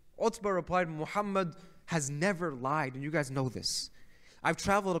 Utbah replied, Muhammad has never lied, and you guys know this. I've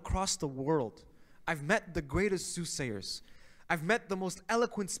traveled across the world. I've met the greatest soothsayers. I've met the most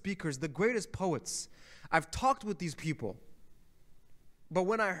eloquent speakers, the greatest poets. I've talked with these people. But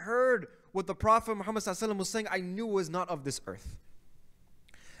when I heard what the Prophet Muhammad ﷺ was saying, I knew it was not of this earth.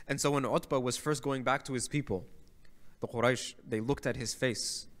 And so when Utbah was first going back to his people, the Quraysh, they looked at his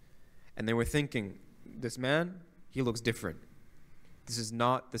face and they were thinking, this man, he looks different. This is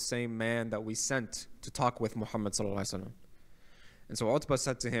not the same man that we sent to talk with Muhammad ﷺ. And so Utbah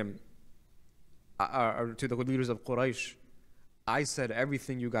said to him, to the leaders of Quraysh, I said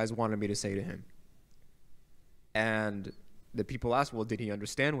everything you guys wanted me to say to him. And the people asked, well, did he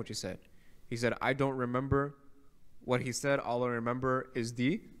understand what you said? He said, I don't remember what he said. All I remember is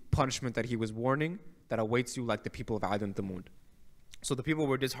the punishment that he was warning that awaits you like the people of Ad and Thamud. So the people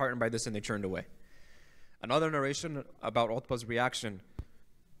were disheartened by this and they turned away. Another narration about Utbah's reaction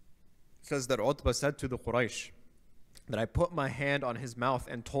says that Utbah said to the Quraysh that I put my hand on his mouth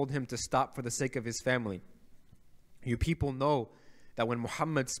and told him to stop for the sake of his family. You people know that when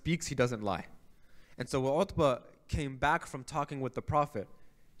Muhammad speaks, he doesn't lie. And so when Utbah came back from talking with the Prophet,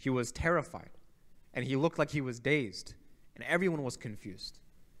 he was terrified and he looked like he was dazed and everyone was confused.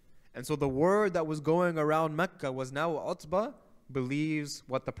 And so the word that was going around Mecca was now Utbah believes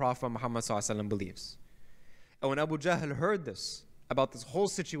what the Prophet Muhammad ﷺ believes. And when Abu Jahl heard this, about this whole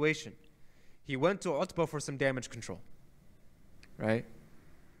situation, he went to Utbah for some damage control. Right?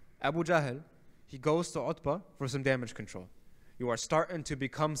 Abu Jahl, he goes to Utbah for some damage control. You are starting to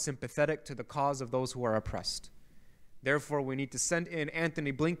become sympathetic to the cause of those who are oppressed. Therefore, we need to send in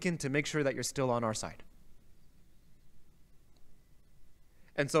Anthony Blinken to make sure that you're still on our side.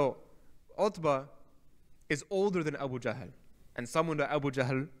 And so, Utbah is older than Abu Jahl, and someone that Abu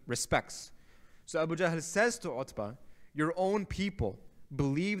Jahl respects. So Abu Jahl says to Utbah, your own people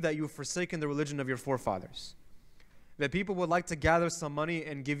believe that you've forsaken the religion of your forefathers. That people would like to gather some money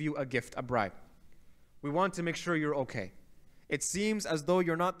and give you a gift, a bribe. We want to make sure you're okay. It seems as though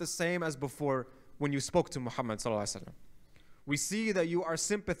you're not the same as before when you spoke to Muhammad ﷺ. We see that you are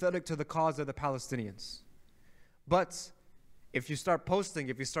sympathetic to the cause of the Palestinians. But if you start posting,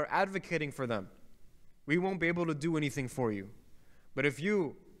 if you start advocating for them, we won't be able to do anything for you. But if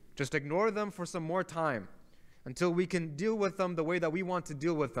you just ignore them for some more time, until we can deal with them the way that we want to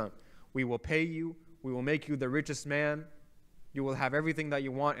deal with them, we will pay you, we will make you the richest man, you will have everything that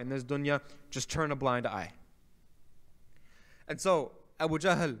you want in this dunya, just turn a blind eye. And so, Abu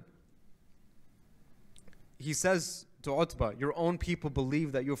Jahl, he says to Utbah, your own people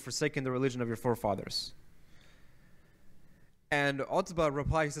believe that you've forsaken the religion of your forefathers. And Utbah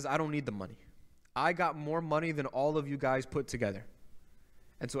replies, he says, I don't need the money. I got more money than all of you guys put together.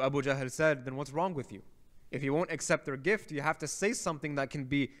 And so Abu Jahl said, then what's wrong with you? If you won't accept their gift, you have to say something that can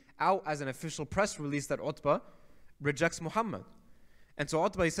be out as an official press release that Utbah rejects Muhammad. And so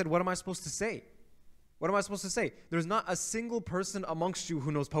Utbah, he said, what am I supposed to say? What am I supposed to say? There's not a single person amongst you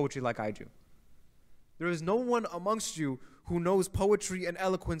who knows poetry like I do. There is no one amongst you who knows poetry and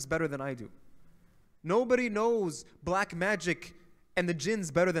eloquence better than I do. Nobody knows black magic and the jinns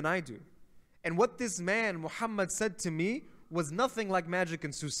better than I do. And what this man, Muhammad, said to me was nothing like magic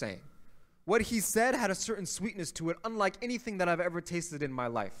and soothsaying. What he said had a certain sweetness to it, unlike anything that I've ever tasted in my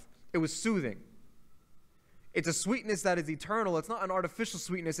life. It was soothing. It's a sweetness that is eternal. It's not an artificial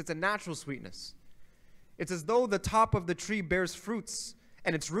sweetness, it's a natural sweetness. It's as though the top of the tree bears fruits,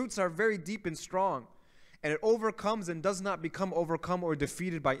 and its roots are very deep and strong, and it overcomes and does not become overcome or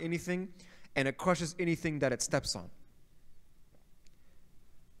defeated by anything, and it crushes anything that it steps on.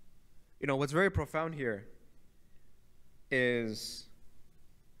 You know, what's very profound here is,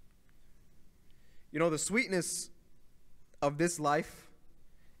 you know, the sweetness of this life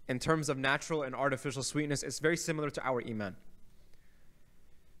in terms of natural and artificial sweetness is very similar to our iman.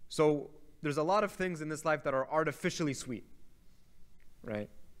 So there's a lot of things in this life that are artificially sweet, right?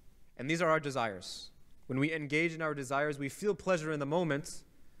 And these are our desires. When we engage in our desires, we feel pleasure in the moment,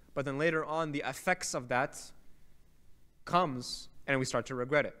 but then later on the effects of that comes and we start to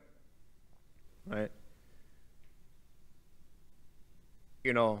regret it, right?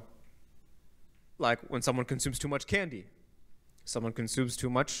 You know, like when someone consumes too much candy, someone consumes too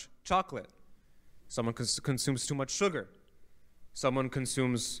much chocolate, someone consumes too much sugar, someone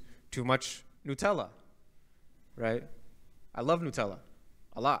consumes too much Nutella, right? I love Nutella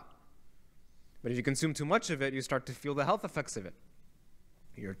a lot. But if you consume too much of it, you start to feel the health effects of it.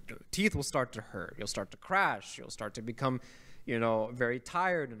 Your teeth will start to hurt. You'll start to crash. You'll start to become, you know, very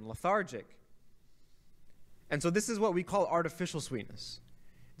tired and lethargic. And so this is what we call artificial sweetness.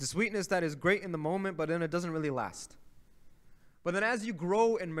 It's a sweetness that is great in the moment, but then it doesn't really last. But then as you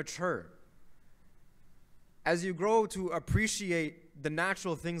grow and mature, as you grow to appreciate the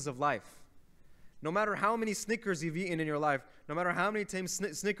natural things of life, no matter how many Snickers you've eaten in your life, no matter how many times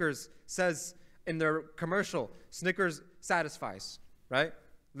Snickers says in their commercial, Snickers satisfies, right?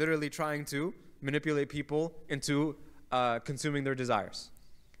 Literally trying to manipulate people into consuming their desires.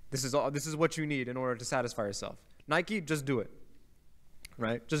 This is what you need in order to satisfy yourself. Nike, just do it,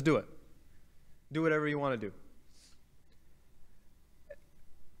 right? Just do it. Do whatever you want to do.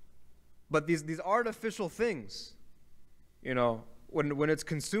 But these artificial things, you know, when it's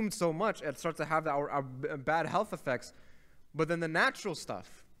consumed so much, it starts to have our bad health effects. But then the natural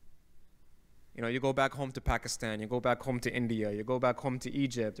stuff, you know, you go back home to Pakistan, you go back home to India, you go back home to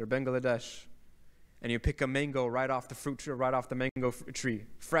Egypt or Bangladesh, and you pick a mango right off the fruit tree, right off the mango tree,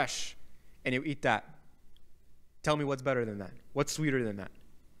 fresh, and you eat that. Tell me what's better than that? What's sweeter than that?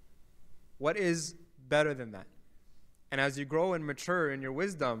 What is better than that? And as you grow and mature in your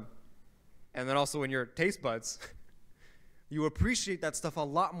wisdom, and then also in your taste buds, you appreciate that stuff a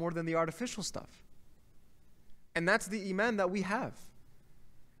lot more than the artificial stuff. And that's the iman that we have.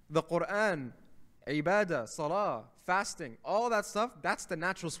 The Quran, ibadah, salah, fasting, all that stuff, that's the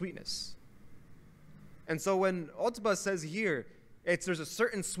natural sweetness. And so when Utbah says here, there's a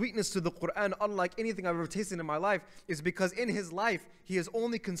certain sweetness to the Quran unlike anything I've ever tasted in my life, is because in his life, he has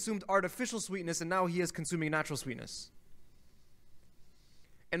only consumed artificial sweetness and now he is consuming natural sweetness.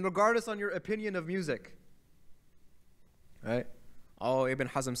 And regardless on your opinion of music, right? Oh, Ibn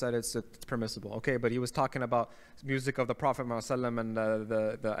Hazm said it's permissible. Okay, but he was talking about music of the Prophet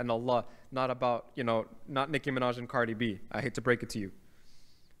ﷺ and Allah, not about, you know, not Nicki Minaj and Cardi B. I hate to break it to you,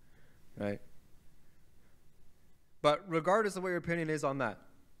 right? But regardless of what your opinion is on that,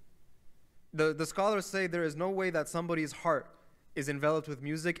 the scholars say there is no way that somebody's heart is enveloped with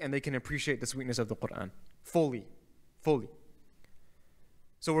music and they can appreciate the sweetness of the Quran fully.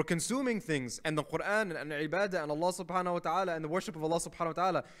 So we're consuming things, and the Quran and ibadah and Allah subhanahu wa ta'ala and the worship of Allah subhanahu wa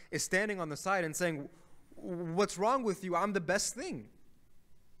ta'ala is standing on the side and saying, what's wrong with you? I'm the best thing.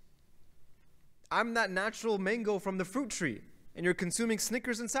 I'm that natural mango from the fruit tree, and you're consuming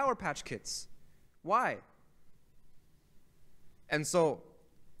Snickers and Sour Patch Kids. Why? And so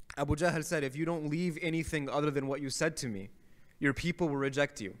Abu Jahl said, if you don't leave anything other than what you said to me, your people will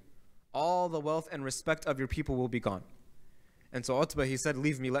reject you. All the wealth and respect of your people will be gone. And so Utbah, he said,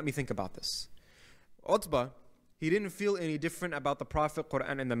 leave me, let me think about this. Utbah, he didn't feel any different about the Prophet,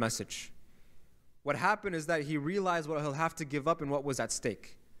 Quran, and the message. What happened is that he realized what he'll have to give up and what was at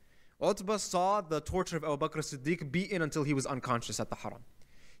stake. Utbah saw the torture of Abu Bakr as-Siddiq beaten until he was unconscious at the haram.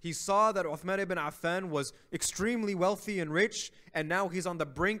 He saw that Uthman ibn Affan was extremely wealthy and rich, and now he's on the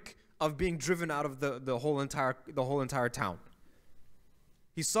brink of being driven out of the whole entire town.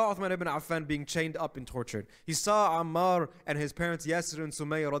 He saw Uthman ibn Affan being chained up and tortured. He saw Ammar and his parents Yasir and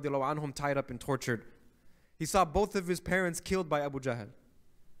Sumayya radiallahu anhum tied up and tortured. He saw both of his parents killed by Abu Jahl.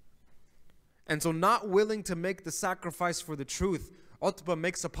 And so, not willing to make the sacrifice for the truth, Utbah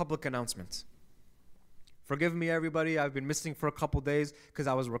makes a public announcement. Forgive me, everybody, I've been missing for a couple days because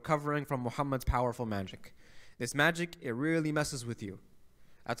I was recovering from Muhammad's powerful magic. This magic, it really messes with you.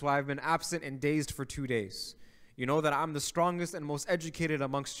 That's why I've been absent and dazed for 2 days. You know that I'm the strongest and most educated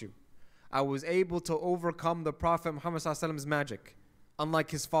amongst you. I was able to overcome the Prophet Muhammad's magic,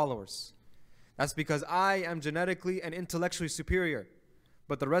 unlike his followers. That's because I am genetically and intellectually superior.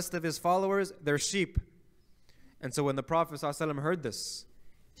 But the rest of his followers, they're sheep. And so when the Prophet ﷺ heard this,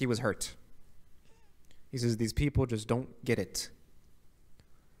 he was hurt. He says, these people just don't get it.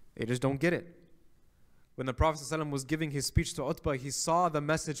 They just don't get it. When the Prophet ﷺ was giving his speech to Utbah, he saw the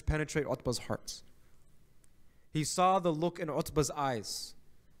message penetrate Utbah's heart. He saw the look in Utbah's eyes.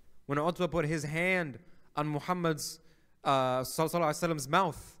 When Utbah put his hand on Muhammad's ﷺ's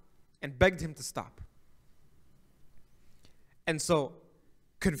mouth and begged him to stop. And so,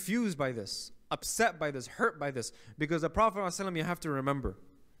 confused by this, upset by this, hurt by this, because the Prophet ﷺ, you have to remember,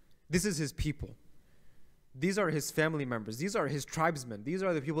 this is his people. These are his family members. These are his tribesmen. These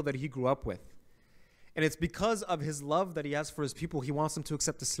are the people that he grew up with. And it's because of his love that he has for his people, he wants them to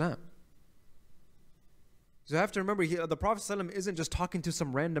accept Islam. So you have to remember, the Prophet ﷺ isn't just talking to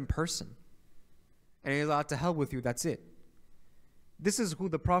some random person. And he's like, to hell with you, that's it. This is who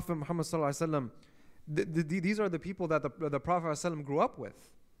the Prophet Muhammad ﷺ, these are the people that the Prophet ﷺ grew up with,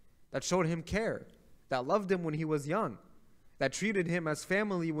 that showed him care, that loved him when he was young, that treated him as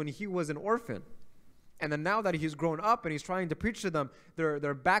family when he was an orphan. And then now that he's grown up and he's trying to preach to them, they're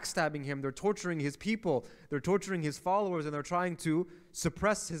backstabbing him, they're torturing his people, they're torturing his followers, and they're trying to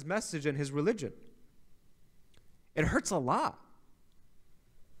suppress his message and his religion. It hurts a lot,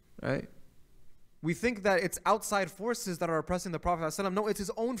 right? We think that it's outside forces that are oppressing the Prophet ﷺ. No, it's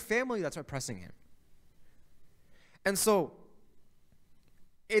his own family that's oppressing him. And so,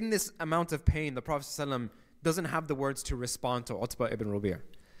 in this amount of pain, the Prophet ﷺ doesn't have the words to respond to Utbah ibn Rabi'.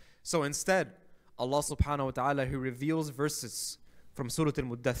 So instead, Allah subhanahu wa ta'ala, He reveals verses from Surah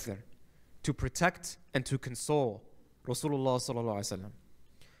Al-Muddathir to protect and to console Rasulullah sallallahu alayhi wa sallam.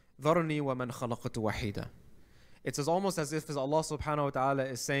 ذَرْنِي وَمَنْ خَلَقْتُ وَحِيدًا. It's almost as if Allah subhanahu wa ta'ala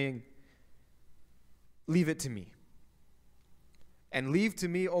is saying, leave it to me. And leave to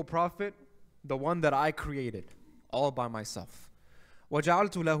me, O Prophet, the one that I created, all by myself.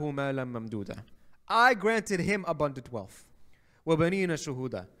 وَجَعَلْتُ لَهُ مَالًا مَمْدُودًا. I granted him abundant wealth. وَبَنِينَ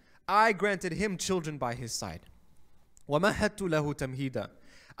شُهُودًا. I granted him children by his side. وَمَهَدْتُ لَهُ تَمْهِيدًا.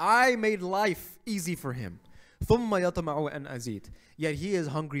 I made life easy for him. ثُمَّ يَطْمَعُ أَنْ أَزِيدَ. Yet he is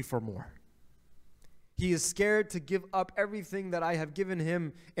hungry for more. He is scared to give up everything that I have given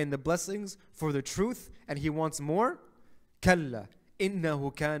him in the blessings for the truth, and he wants more. كَلَّا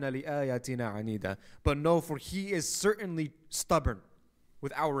إِنَّهُ كَانَ لِآيَاتِنَا عَنِيدًا. But no, for he is certainly stubborn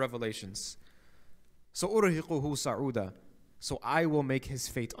with our revelations. سَأُرْهِقُهُ صَعُودًا. So I will make his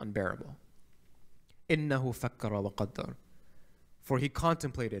fate unbearable. إِنَّهُ فَكَّرَ وَقَدَّرَ. For he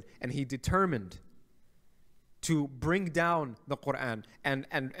contemplated and he determined to bring down the Quran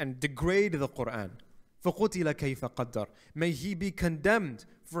and degrade the Quran. فَقُتِلَ كَيْفَ قَدَّرَ. May he be condemned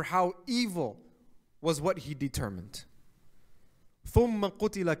for how evil was what he determined. ثُمَّ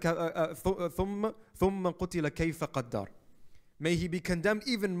قُتِلَ كَيْفَ قَدَّرَ. May he be condemned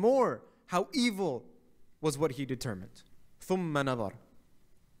even more how evil was what he determined. ثُمَّ نَظَرَ.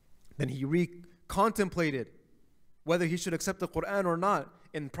 Then he contemplated whether he should accept the Quran or not,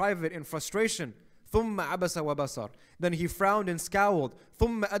 in private, in frustration. ثُمَّ عَبَسَ وَبَصَرَ. Then he frowned and scowled.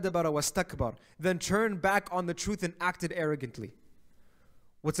 ثُمَّ أَدْبَرَ وَاسْتَكْبَرَ. Then turned back on the truth and acted arrogantly.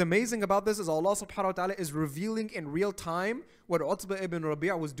 What's amazing about this is Allah subhanahu wa ta'ala is revealing in real time what Utbah ibn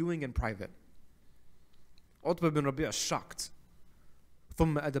Rabi' was doing in private. Utbah ibn Rabi' is shocked.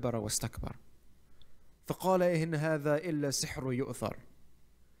 ثُمَّ أَدْبَرَ وَاسْتَكْبَرَ. فَقَالَ إِنْ هَذَا إِلَّا سِحْرُ يُؤْثَرُ.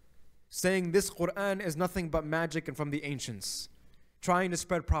 Saying this Quran is nothing but magic and from the ancients. Trying to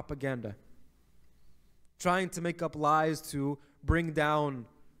spread propaganda. Trying to make up lies to bring down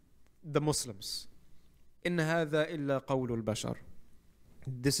the Muslims. إِنْ هَذَا إِلَّا قَوْلُ الْبَشَرِ.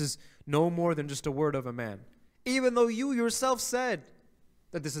 This is no more than just a word of a man. Even though you yourself said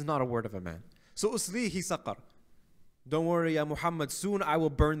that this is not a word of a man. So أُسْلِيهِ سَقَرْ. Don't worry, Ya Muhammad, soon I will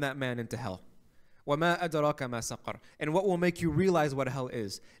burn that man into hell. وَمَا أَدْرَاكَ مَا سَقَرْ. And what will make you realize what hell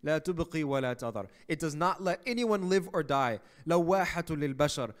is? لَا تُبْقِي وَلَا تَذَرْ. It does not let anyone live or die. لَوَّاحَةٌ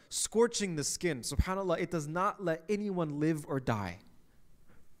لِلْبَشَرِ. Scorching the skin. SubhanAllah, it does not let anyone live or die.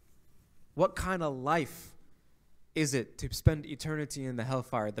 What kind of life is it to spend eternity in the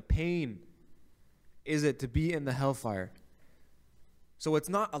hellfire? The pain is it to be in the hellfire? So it's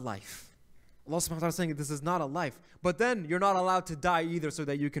not a life. Allah subhanahu wa ta'ala is saying this is not a life. But then you're not allowed to die either so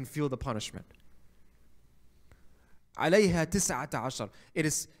that you can feel the punishment. عَلَيْهَا تِسْعَةَ عَشَرٍ.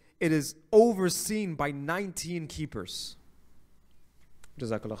 It is overseen by 19 keepers.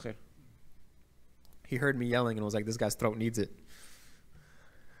 Jazakallah khair. He heard me yelling and was like, this guy's throat needs it.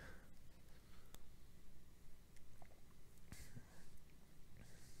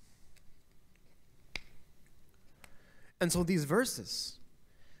 And so these verses,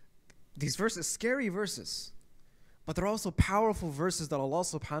 scary verses, but they're also powerful verses that Allah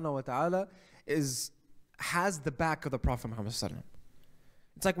subhanahu wa ta'ala has the back of the Prophet Muhammad sallallahu alaihi wasallam.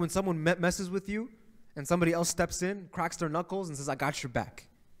 It's like when someone messes with you and somebody else steps in, cracks their knuckles and says, I got your back.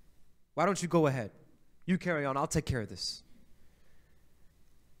 Why don't you go ahead? You carry on, I'll take care of this.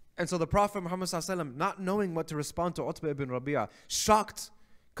 And so the Prophet Muhammad sallallahu alaihi wasallam, not knowing what to respond to Utbah ibn Rabi'ah, shocked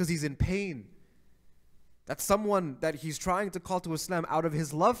because he's in pain. That someone that he's trying to call to Islam out of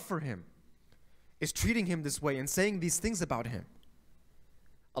his love for him is treating him this way and saying these things about him.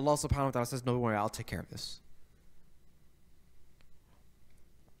 Allah subhanahu wa ta'ala says, don't worry, I'll take care of this.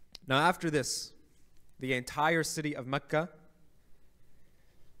 Now after this, the entire city of Mecca,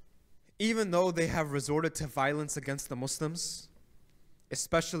 even though they have resorted to violence against the Muslims,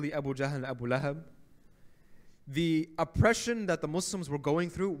 especially Abu Jahl and Abu Lahab, the oppression that the Muslims were going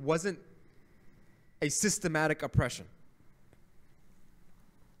through wasn't a systematic oppression.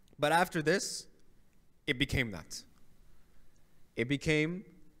 But after this, it became that. It became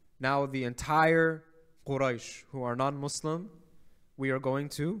now the entire Quraysh who are non-Muslim, we are going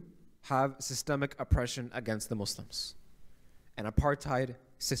to have systemic oppression against the Muslims. An apartheid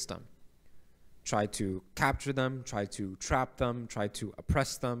system. Try to capture them, try to trap them, try to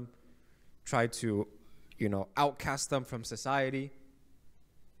oppress them, try to, outcast them from society.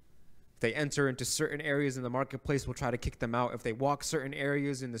 If they enter into certain areas in the marketplace, we'll try to kick them out. If they walk certain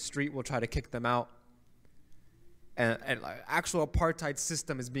areas in the street, we'll try to kick them out. And actual apartheid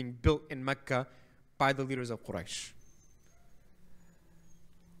system is being built in Mecca by the leaders of Quraysh.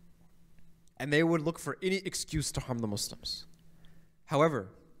 And they would look for any excuse to harm the Muslims. However,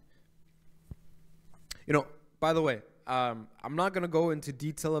 by the way, I'm not going to go into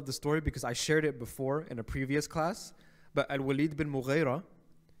detail of the story because I shared it before in a previous class, but Al-Walid bin Mughira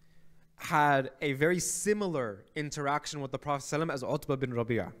had a very similar interaction with the Prophet ﷺ as Utbah bin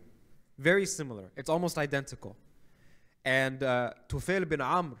Rabi'ah. Very similar. It's almost identical. And Tufail bin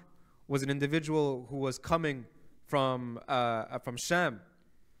Amr was an individual who was coming from Sham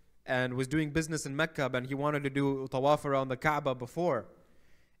and was doing business in Mecca, and he wanted to do tawaf around the Kaaba before.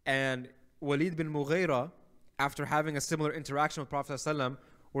 And Walid bin Mughira, after having a similar interaction with Prophet ﷺ,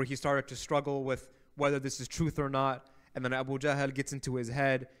 where he started to struggle with whether this is truth or not, and then Abu Jahl gets into his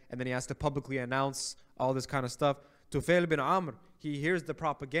head, and then he has to publicly announce all this kind of stuff. Tufail bin Amr, he hears the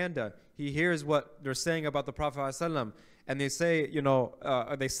propaganda. He hears what they're saying about the Prophet ﷺ, and they say,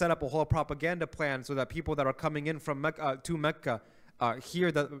 they set up a whole propaganda plan so that people that are coming in from Mecca, to Mecca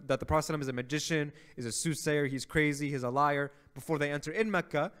hear that the Prophet ﷺ is a magician, is a soothsayer, he's crazy, he's a liar, before they enter in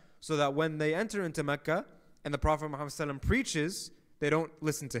Mecca, so that when they enter into Mecca and the Prophet Muhammad ﷺ preaches, they don't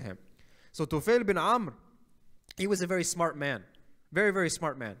listen to him. So Tufail bin Amr, he was a very smart man. Very, very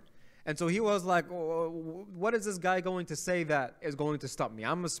smart man. And so he was like, what is this guy going to say that is going to stop me?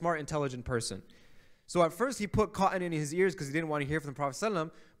 I'm a smart, intelligent person. So at first he put cotton in his ears because he didn't want to hear from the Prophet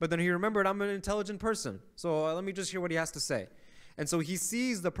ﷺ, but then he remembered, I'm an intelligent person. So let me just hear what he has to say. And so he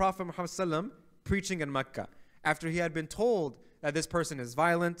sees the Prophet Muhammad ﷺ preaching in Mecca after he had been told that this person is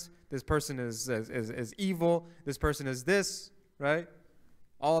violent, this person is evil, this person is this, right?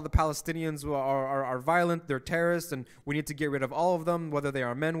 All the Palestinians are violent, they're terrorists, and we need to get rid of all of them, whether they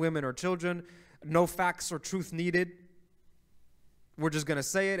are men, women, or children. No facts or truth needed. We're just going to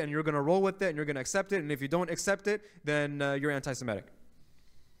say it, and you're going to roll with it, and you're going to accept it, and if you don't accept it, then you're anti-Semitic.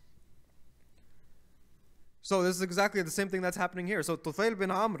 So this is exactly the same thing that's happening here. So Tufail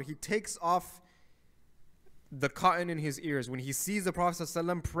bin Amr, he takes off the cotton in his ears when he sees the Prophet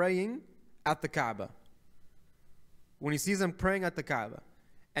ﷺ praying at the Kaaba. When he sees him praying at the Kaaba.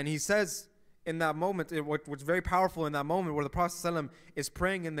 And he says in that moment, what's very powerful in that moment where the Prophet ﷺ is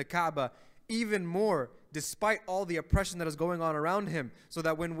praying in the Kaaba, even more, despite all the oppression that is going on around him, so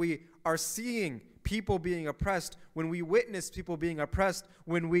that when we are seeing people being oppressed, when we witness people being oppressed,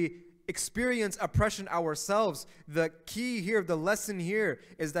 when we experience oppression ourselves. The key here, the lesson here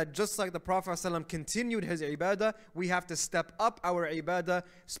is that just like the Prophet ﷺ continued his ibadah, we have to step up our ibadah.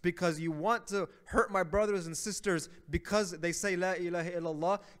 It's because you want to hurt my brothers and sisters because they say La ilaha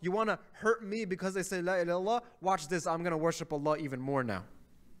illallah. You want to hurt me because they say La ilaha illallah. Watch this, I'm going to worship Allah even more now.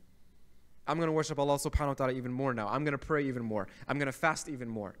 I'm going to worship Allah subhanahu wa ta'ala even more now. I'm going to pray even more. I'm going to fast even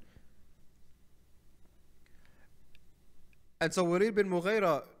more. And so Walid bin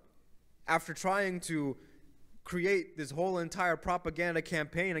Mughira, after trying to create this whole entire propaganda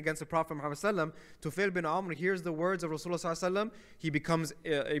campaign against the Prophet Muhammad sallam, Tufail bin Amr hears the words of Rasulullah sallam. He becomes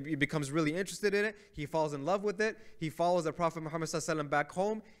really interested in it. He falls in love with it. He follows the Prophet Muhammad sallam back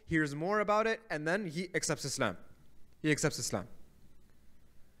home, hears more about it, and then he accepts Islam. He accepts Islam.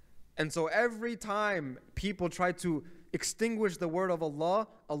 And so every time people try to extinguish the word of Allah,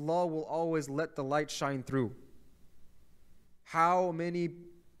 Allah will always let the light shine through. How many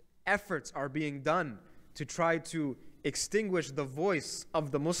efforts are being done to try to extinguish the voice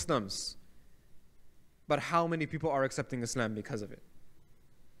of the Muslims, but how many people are accepting Islam because of it?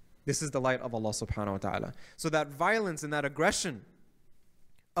 This is the light of Allah subhanahu wa ta'ala. So that violence and that aggression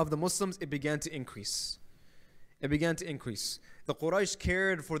of the Muslims, it began to increase. It began to increase. The Quraysh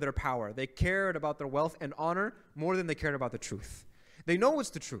cared for their power. They cared about their wealth and honor more than they cared about the truth. They know it's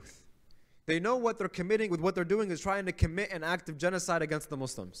the truth. They know what they're committing, with what they're doing is trying to commit an act of genocide against the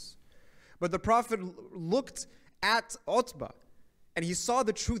Muslims. But the Prophet looked at Utbah and he saw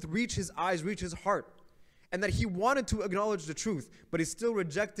the truth reach his eyes, reach his heart, and that he wanted to acknowledge the truth, but he still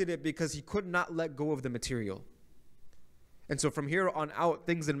rejected it because he could not let go of the material. And so from here on out,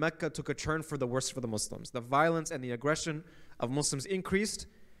 things in Mecca took a turn for the worse for the Muslims. The violence and the aggression of Muslims increased,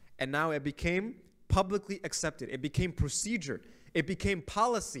 and now it became publicly accepted. It became procedure. It became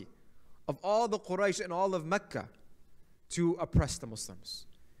policy of all the Quraysh and all of Mecca to oppress the Muslims.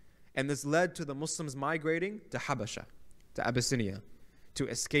 And this led to the Muslims migrating to Habasha, to Abyssinia, to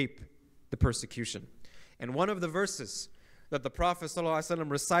escape the persecution. And one of the verses that the Prophet ﷺ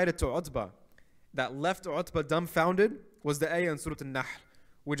recited to Utbah that left Utbah dumbfounded was the ayah in Surah Al-Nahl,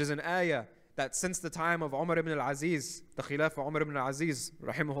 which is an ayah that since the time of Umar ibn al-Aziz, the Khilafah of Umar ibn al-Aziz,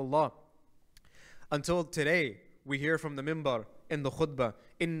 rahimahullah, until today, we hear from the minbar in the khutbah,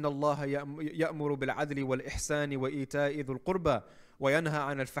 إِنَّ اللَّهَ يَأْمُرُ بِالْعَدْلِ وَالْإِحْسَانِ وَإِيتَاءِ ذُو الْقُرْبَى وَيَنْهَى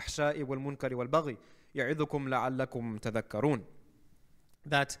عَنِ الْفَحْشَاءِ وَالْمُنْكَرِ وَالْبَغْيِ يَعِظُكُمْ لَعَلَّكُمْ تَذَكَّرُونَ.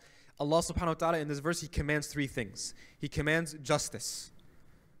 That Allah subhanahu wa ta'ala in this verse, He commands three things. He commands justice.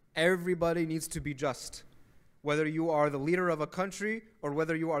 Everybody needs to be just. Whether you are the leader of a country or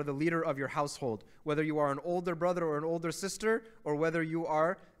whether you are the leader of your household, whether you are an older brother or an older sister, or whether you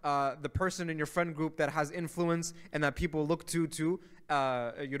are the person in your friend group that has influence and that people look to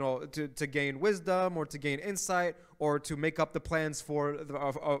gain wisdom or to gain insight or to make up the plans for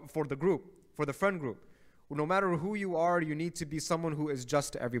the group, for the friend group. No matter who you are, you need to be someone who is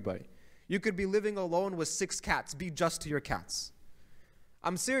just to everybody. You could be living alone with 6 cats. Be just to your cats.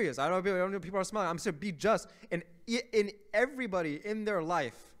 I'm serious. I don't know if people are smiling. I'm serious. Be just. And in everybody in their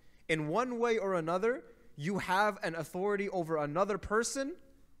life, in one way or another, you have an authority over another person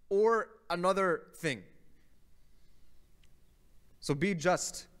or another thing. So be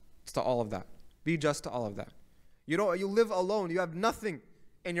just to all of that. Be just to all of that. You live alone. You have nothing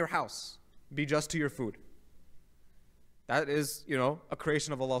in your house. Be just to your food. That is, a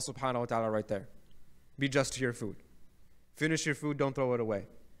creation of Allah subhanahu wa ta'ala right there. Be just to your food. Finish your food, don't throw it away,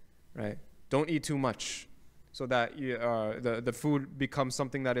 right? Don't eat too much so that the food becomes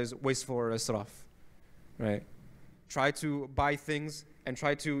something that is wasteful or israf, right? Try to buy things and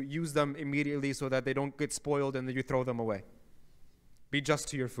try to use them immediately so that they don't get spoiled and then you throw them away. Be just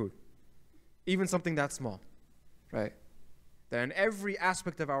to your food. Even something that small, right? That in every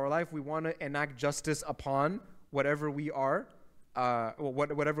aspect of our life, we want to enact justice upon whatever we are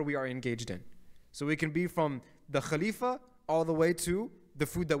engaged in. So we can be from the Khalifa all the way to the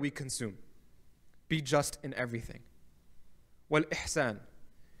food that we consume. Be just in everything. Well, ihsan.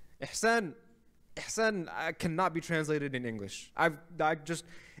 Ihsan cannot be translated in English.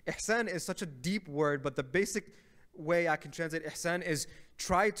 Ihsan is such a deep word, but the basic way I can translate ihsan is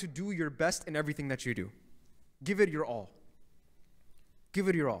try to do your best in everything that you do. Give it your all. Give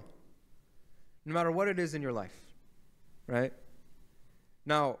it your all. No matter what it is in your life, right?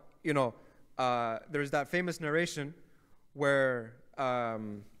 Now, there's that famous narration where,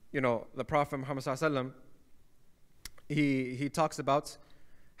 the Prophet Muhammad ﷺ, he talks about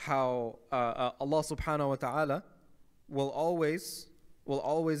how Allah subhanahu wa ta'ala will always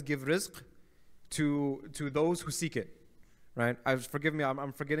give rizq to those who seek it, right? Forgive me,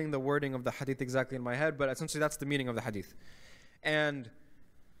 I'm forgetting the wording of the hadith exactly in my head, but essentially that's the meaning of the hadith. And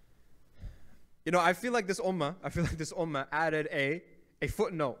You know, I feel like this ummah added a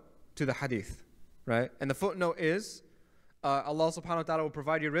footnote to the hadith, right? And the footnote is, Allah subhanahu wa ta'ala will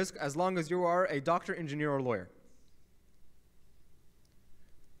provide you rizq as long as you are a doctor, engineer, or lawyer.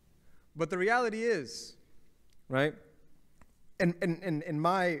 But the reality is, right, in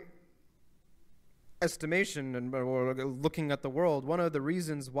my estimation and looking at the world, one of the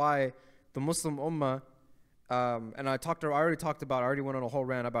reasons why the Muslim ummah, and I already went on a whole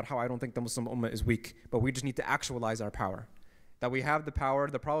rant about how I don't think the Muslim ummah is weak, but we just need to actualize our power. That we have the power.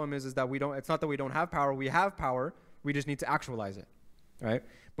 The problem is that it's not that we don't have power. We have power. We just need to actualize it, right?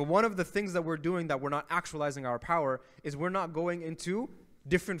 But one of the things that we're doing that we're not actualizing our power is we're not going into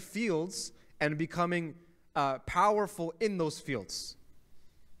different fields and becoming powerful in those fields.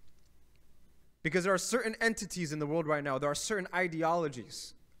 Because there are certain entities in the world right now, there are certain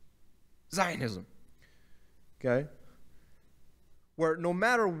ideologies, Zionism, okay, where no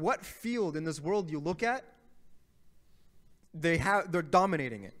matter what field in this world you look at, they're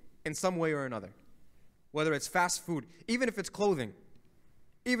dominating it in some way or another. Whether it's fast food, even if it's clothing,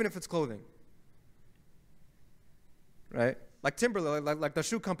 right? Like Timberland, like the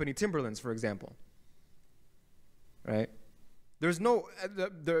shoe company Timberlands, for example, right? There's no,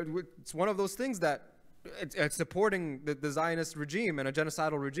 it's one of those things that it's supporting the Zionist regime and a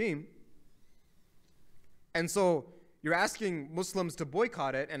genocidal regime. And so you're asking Muslims to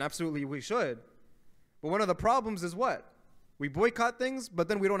boycott it, and absolutely we should. But one of the problems is what? We boycott things, but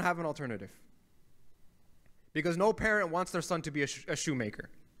then we don't have an alternative. Because no parent wants their son to be a shoemaker.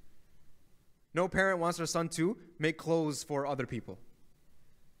 No parent wants their son to make clothes for other people.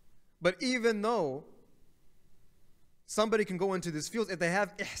 But even though somebody can go into these fields, if they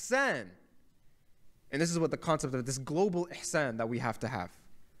have ihsan, and this is what the concept of this global ihsan that we have to have.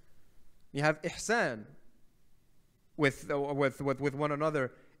 You have ihsan with one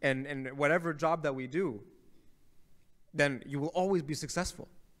another and whatever job that we do, then you will always be successful.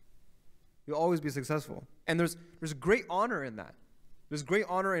 You'll always be successful. And there's great honor in that. There's great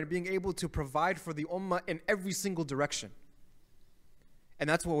honor in being able to provide for the ummah in every single direction. And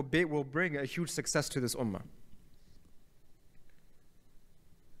that's what will bring a huge success to this ummah.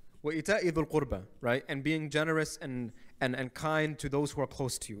 وَإِتَاءِ ذُو الْقُرْبَى, right? And being generous and kind to those who are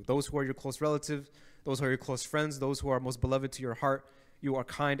close to you. Those who are your close relatives, those who are your close friends, those who are most beloved to your heart. You are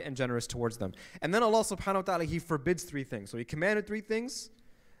kind and generous towards them. And then Allah subhanahu wa ta'ala, He forbids three things. So He commanded three things.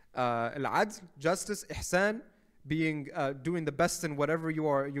 Al-adl, justice, ihsan, doing the best in whatever you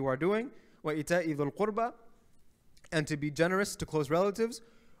are doing. وَإِتَاءِ ذُو الْقُرْبَى, and to be generous to close relatives.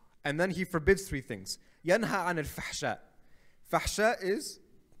 And then He forbids three things. يَنْهَى عَنِ الْفَحْشَاء. Fahsha is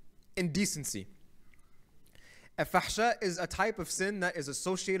indecency. A fahsha is a type of sin that is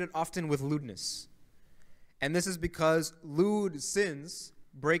associated often with lewdness. And this is because lewd sins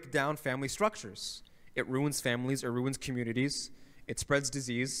break down family structures. It ruins families, it ruins communities, it spreads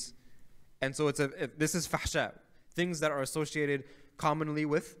disease. And so this is fahsha, things that are associated commonly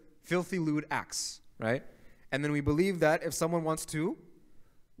with filthy, lewd acts, right? And then we believe that if someone wants to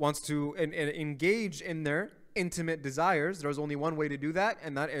engage in their intimate desires, there's only one way to do that,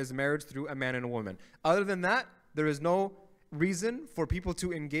 and that is marriage through a man and a woman. Other than that, there is no reason for people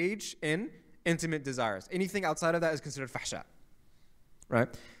to engage in intimate desires. Anything outside of that is considered fahsha, right?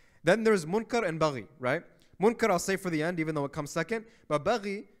 Then there's munkar and baghi, right? Munkar I'll say for the end, even though it comes second, but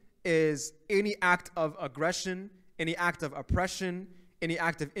baghi is any act of aggression, any act of oppression, any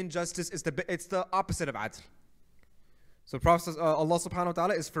act of injustice. It's the opposite of adl. So Prophet Allah subhanahu wa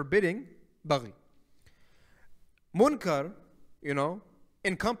ta'ala is forbidding baghi. Munkar,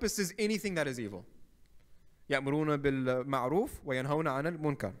 encompasses anything that is evil. يَأْمُرُونَ بِالْمَعْرُوفِ وَيَنْهَوْنَ عَنَ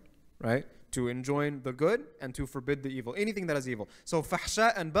الْمُنْكَرِ, right? To enjoin the good and to forbid the evil. Anything that is evil. So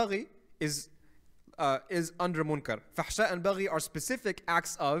fahsha and baghi is under munkar. Fahsha and baghi are specific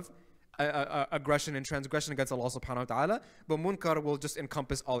acts of aggression and transgression against Allah subhanahu wa ta'ala, but munkar will just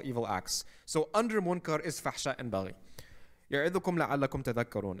encompass all evil acts. So under munkar is fahsha and baghi. يَعِذُكُمْ لَعَلَّكُمْ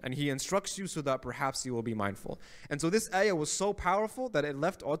تَذَكَّرُونَ, and He instructs you so that perhaps you will be mindful. And so this ayah was so powerful that it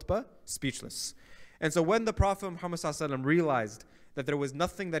left Utbah speechless. And so when the Prophet Muhammad ﷺ realized that there was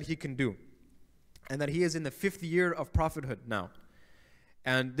nothing that he can do, and that he is in the 5th year of prophethood now,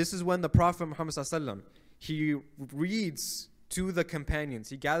 and this is when the Prophet Muhammad ﷺ, he reads to the companions,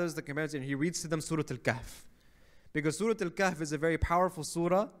 he gathers the companions and he reads to them Surah Al-Kahf. Because Surah Al-Kahf is a very powerful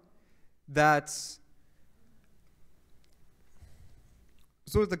surah that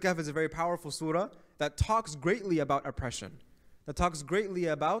talks greatly about oppression, that talks greatly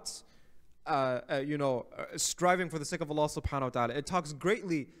about striving for the sake of Allah subhanahu wa ta'ala. It talks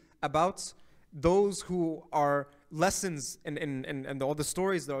greatly about those who are lessons and all the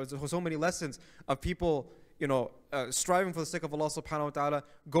stories. There are so many lessons of people, striving for the sake of Allah subhanahu wa ta'ala,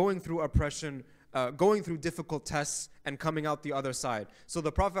 going through oppression, going through difficult tests and coming out the other side. So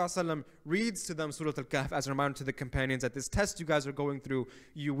the Prophet ﷺ reads to them Surah Al-Kahf as a reminder to the companions that this test you guys are going through,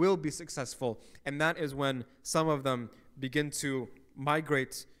 you will be successful. And that is when some of them begin to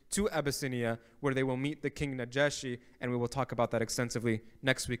migrate to Abyssinia, where they will meet the King Najashi, and we will talk about that extensively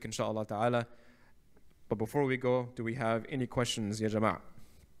next week, inshallah ta'ala. But before we go, do we have any questions, ya Jama'ah?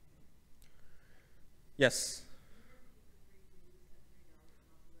 Yes.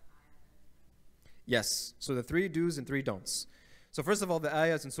 Yes. So the 3 do's and 3 don'ts. So first of all, the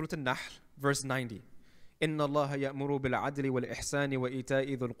ayah is in Surah Al-Nahl, verse 90. إِنَّ اللَّهَ يَأْمُرُ بِالْعَدْلِ وَالْإِحْسَانِ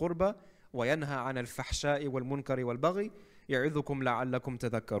وَإِيتَاءِ ذُي الْقُرْبَى وَيَنْهَى عَنَ الْفَحْشَاءِ وَالْمُنْكَرِ وَالْبَغْيِ يَعِظُكُمْ لَعَلَّكُمْ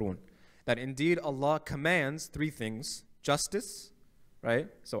تَذَكَّرُونَ. That indeed Allah commands 3 things. Justice, right?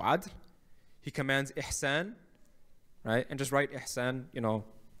 So adl. He commands ihsan, right? And just write ihsan,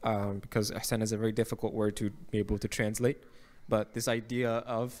 because ihsan is a very difficult word to be able to translate. But this idea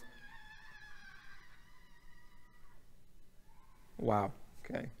of... Wow.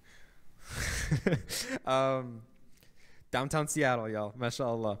 Okay. Downtown Seattle, y'all.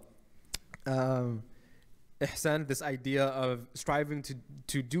 MashaAllah. Ihsan, this idea of striving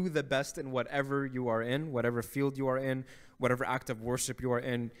to do the best in whatever you are in, whatever field you are in, whatever act of worship you are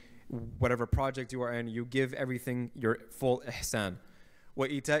in, whatever project you are in, you give everything your full ihsan.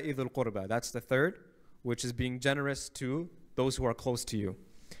 وَإِيتَاءِ ذُي الْقُرْبَى. That's the 3rd, which is being generous to those who are close to you.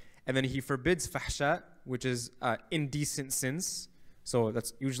 And then he forbids fahsha, which is indecent sins. So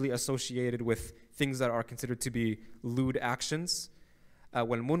that's usually associated with things that are considered to be lewd actions.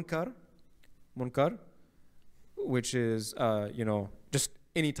 وَالْمُنْكَرِ, munkar, which is, just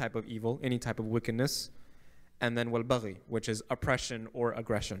any type of evil, any type of wickedness. And then wal-baghi, which is oppression or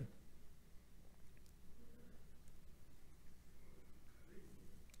aggression.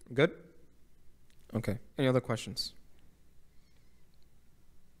 Good? Okay. Any other questions?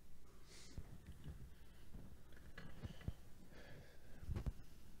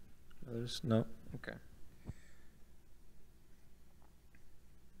 Others? No? Okay.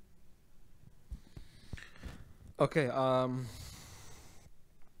 Okay,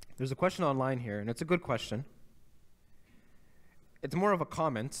 there's a question online here, and it's a good question. It's more of a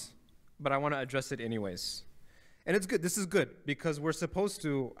comment, but I want to address it anyways. And it's good. This is good because we're supposed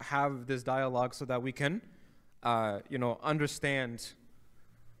to have this dialogue so that we can, understand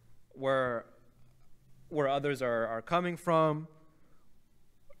where others are coming from.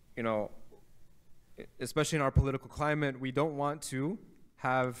 Especially in our political climate, we don't want to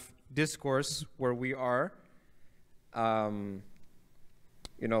have discourse where we are,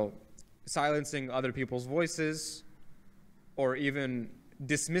 silencing other people's voices, or even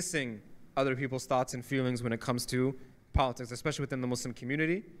dismissing other people's thoughts and feelings when it comes to politics, especially within the Muslim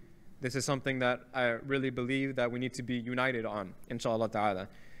community. This is something that I really believe that we need to be united on, inshallah ta'ala.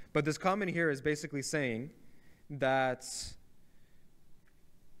 But this comment here is basically saying that,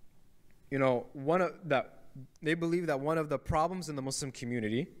 they believe that one of the problems in the Muslim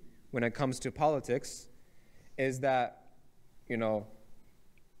community when it comes to politics is that,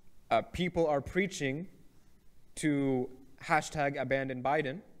 people are preaching to #abandon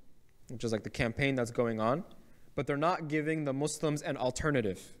Biden, which is like the campaign that's going on, but they're not giving the Muslims an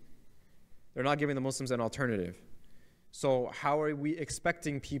alternative. They're not giving the Muslims an alternative. So how are we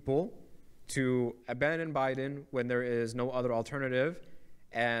expecting people to abandon Biden when there is no other alternative,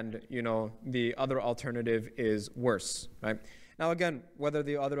 and the other alternative is worse, right? Now again, whether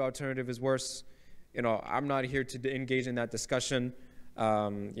the other alternative is worse, I'm not here to engage in that discussion.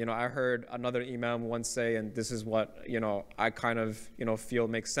 I heard another imam once say, and this is what I kind of feel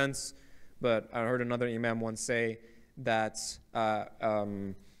makes sense, but I heard another imam once say that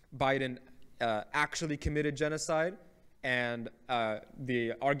Biden actually committed genocide, and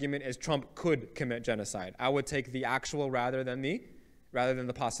the argument is Trump could commit genocide. I would take the actual rather than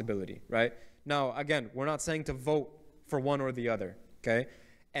the possibility, right? Now again, we're not saying to vote for one or the other, okay?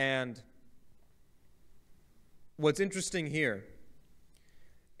 And what's interesting here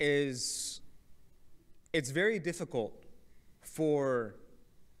is it's very difficult for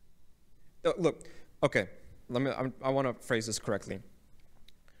look, okay, I want to phrase this correctly.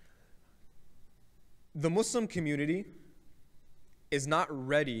 The Muslim community is not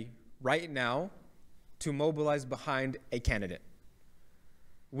ready right now to mobilize behind a candidate.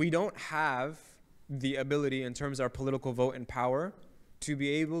 We don't have the ability in terms of our political vote and power to be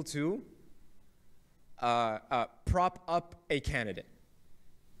able to prop up a candidate,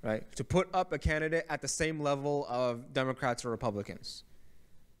 right? To put up a candidate at the same level of Democrats or Republicans.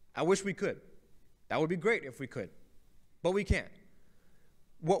 I wish we could. That would be great if we could, But we can't.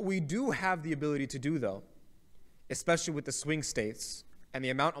 What we do have the ability to do, though, especially with the swing states and the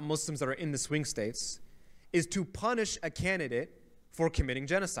amount of Muslims that are in the swing states, is to punish a candidate for committing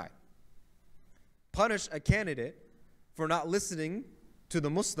genocide. Punish a candidate for not listening to the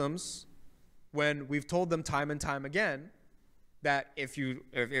Muslims when we've told them time and time again that if you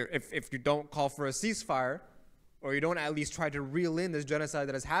don't call for a ceasefire, or you don't at least try to reel in this genocide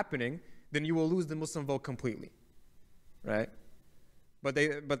that is happening, then you will lose the Muslim vote completely, right? But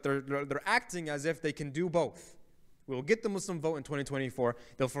they're acting as if they can do both. We'll get the Muslim vote in 2024.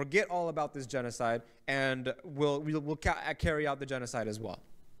 They'll forget all about this genocide, and we'll carry out the genocide as well.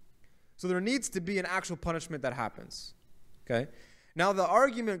 So there needs to be an actual punishment that happens. Okay? Now the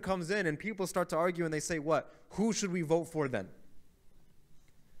argument comes in, and people start to argue, and they say, what? Who should we vote for then?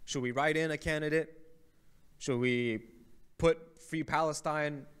 Should we write in a candidate? Should we put Free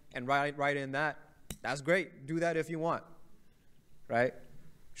Palestine and write in that? That's great. Do that if you want. Right?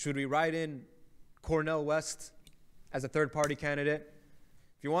 Should we write in Cornel West as a third-party candidate?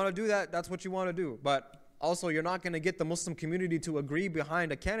 If you want to do that, that's what you want to do. But also, you're not going to get the Muslim community to agree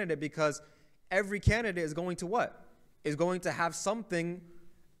behind a candidate, because every candidate is going to what? Is going to have something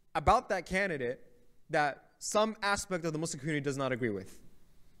about that candidate that some aspect of the Muslim community does not agree with.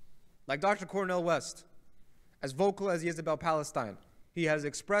 Like Dr. Cornel West, as vocal as he is about Palestine, he has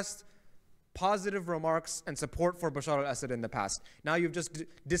expressed positive remarks and support for Bashar al-Assad in the past. Now you've just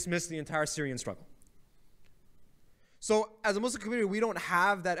dismissed the entire Syrian struggle. So as a Muslim community, we don't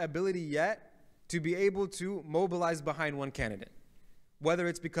have that ability yet to be able to mobilize behind one candidate. Whether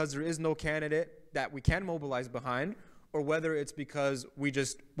it's because there is no candidate that we can mobilize behind, or whether it's because we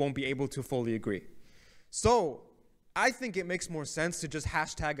just won't be able to fully agree. So I think it makes more sense to just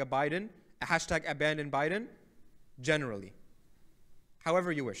hashtag abandon Biden generally.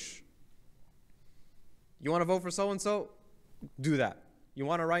 However you wish. You want to vote for so-and-so? Do that. You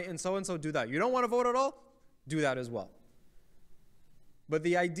want to write in so-and-so? Do that. You don't want to vote at all? Do that as well. But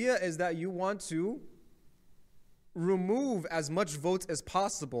the idea is that you want to remove as much votes as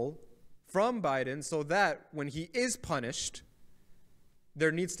possible from Biden, so that when he is punished,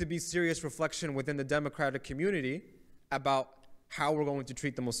 there needs to be serious reflection within the democratic community about how we're going to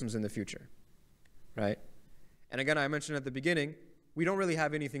treat the Muslims in the future, right? And again, I mentioned at the beginning, we don't really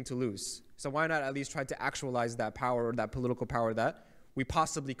have anything to lose. So why not at least try to actualize that power, or that political power that we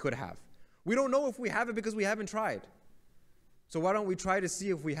possibly could have? We don't know if we have it because we haven't tried. So why don't we try to see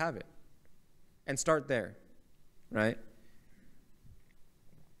if we have it and start there, right?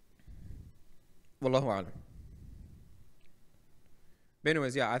 Wallahu a'lam. But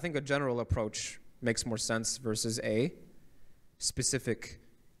anyways, yeah, I think a general approach makes more sense versus a specific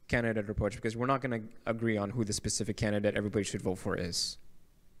candidate approach, because we're not going to agree on who the specific candidate everybody should vote for is.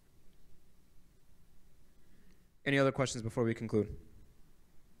 Any other questions before we conclude?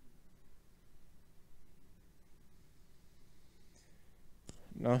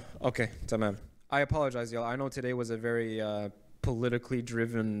 No? Okay, tamam. I apologize, y'all. I know today was a very politically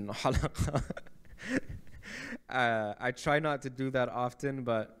driven halaqah. I try not to do that often,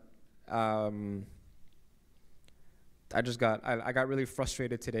 but I got really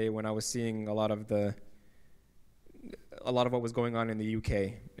frustrated today when I was seeing a lot of what was going on in the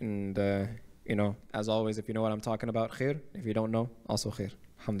UK. And you know, as always, if you know what I'm talking about, khair. If you don't know, also khair.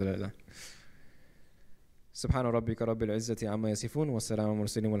 Alhamdulillah. سبحان ربك رب العزة عما يصفون والسلام على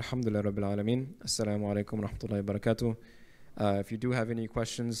المرسلين والحمد لله رب العالمين. Assalamu alaikum wa rahmatullahi wa barakatuh. If you do have any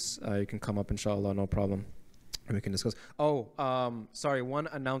questions, you can come up, inshallah, no problem. And we can discuss. Oh, sorry, one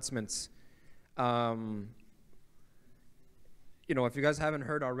announcement. You know, if you guys haven't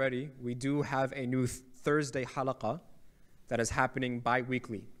heard already, we do have a new Thursday halaqah that is happening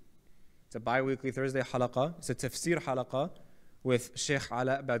bi-weekly. It's a bi-weekly Thursday halaqah. It's a tafsir halaqah with Sheikh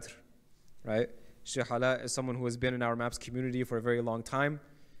Ala Badr, right? Sheikh Ala is someone who has been in our MAPS community for a very long time.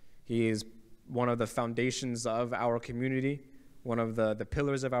 He is one of the foundations of our community, one of the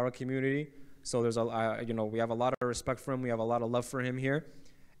pillars of our community. So there's you know, we have a lot of respect for him. We have a lot of love for him here.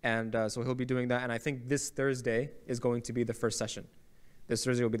 And so he'll be doing that. And I think this Thursday is going to be the first session. This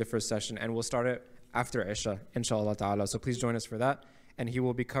Thursday will be the first session. And we'll start it after Isha, inshallah ta'ala. So please join us for that. And he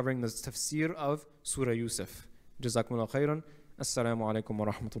will be covering the tafsir of Surah Yusuf. Jazakumullah khairan. Assalamu alaikum wa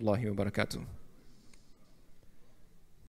rahmatullahi wa barakatuh.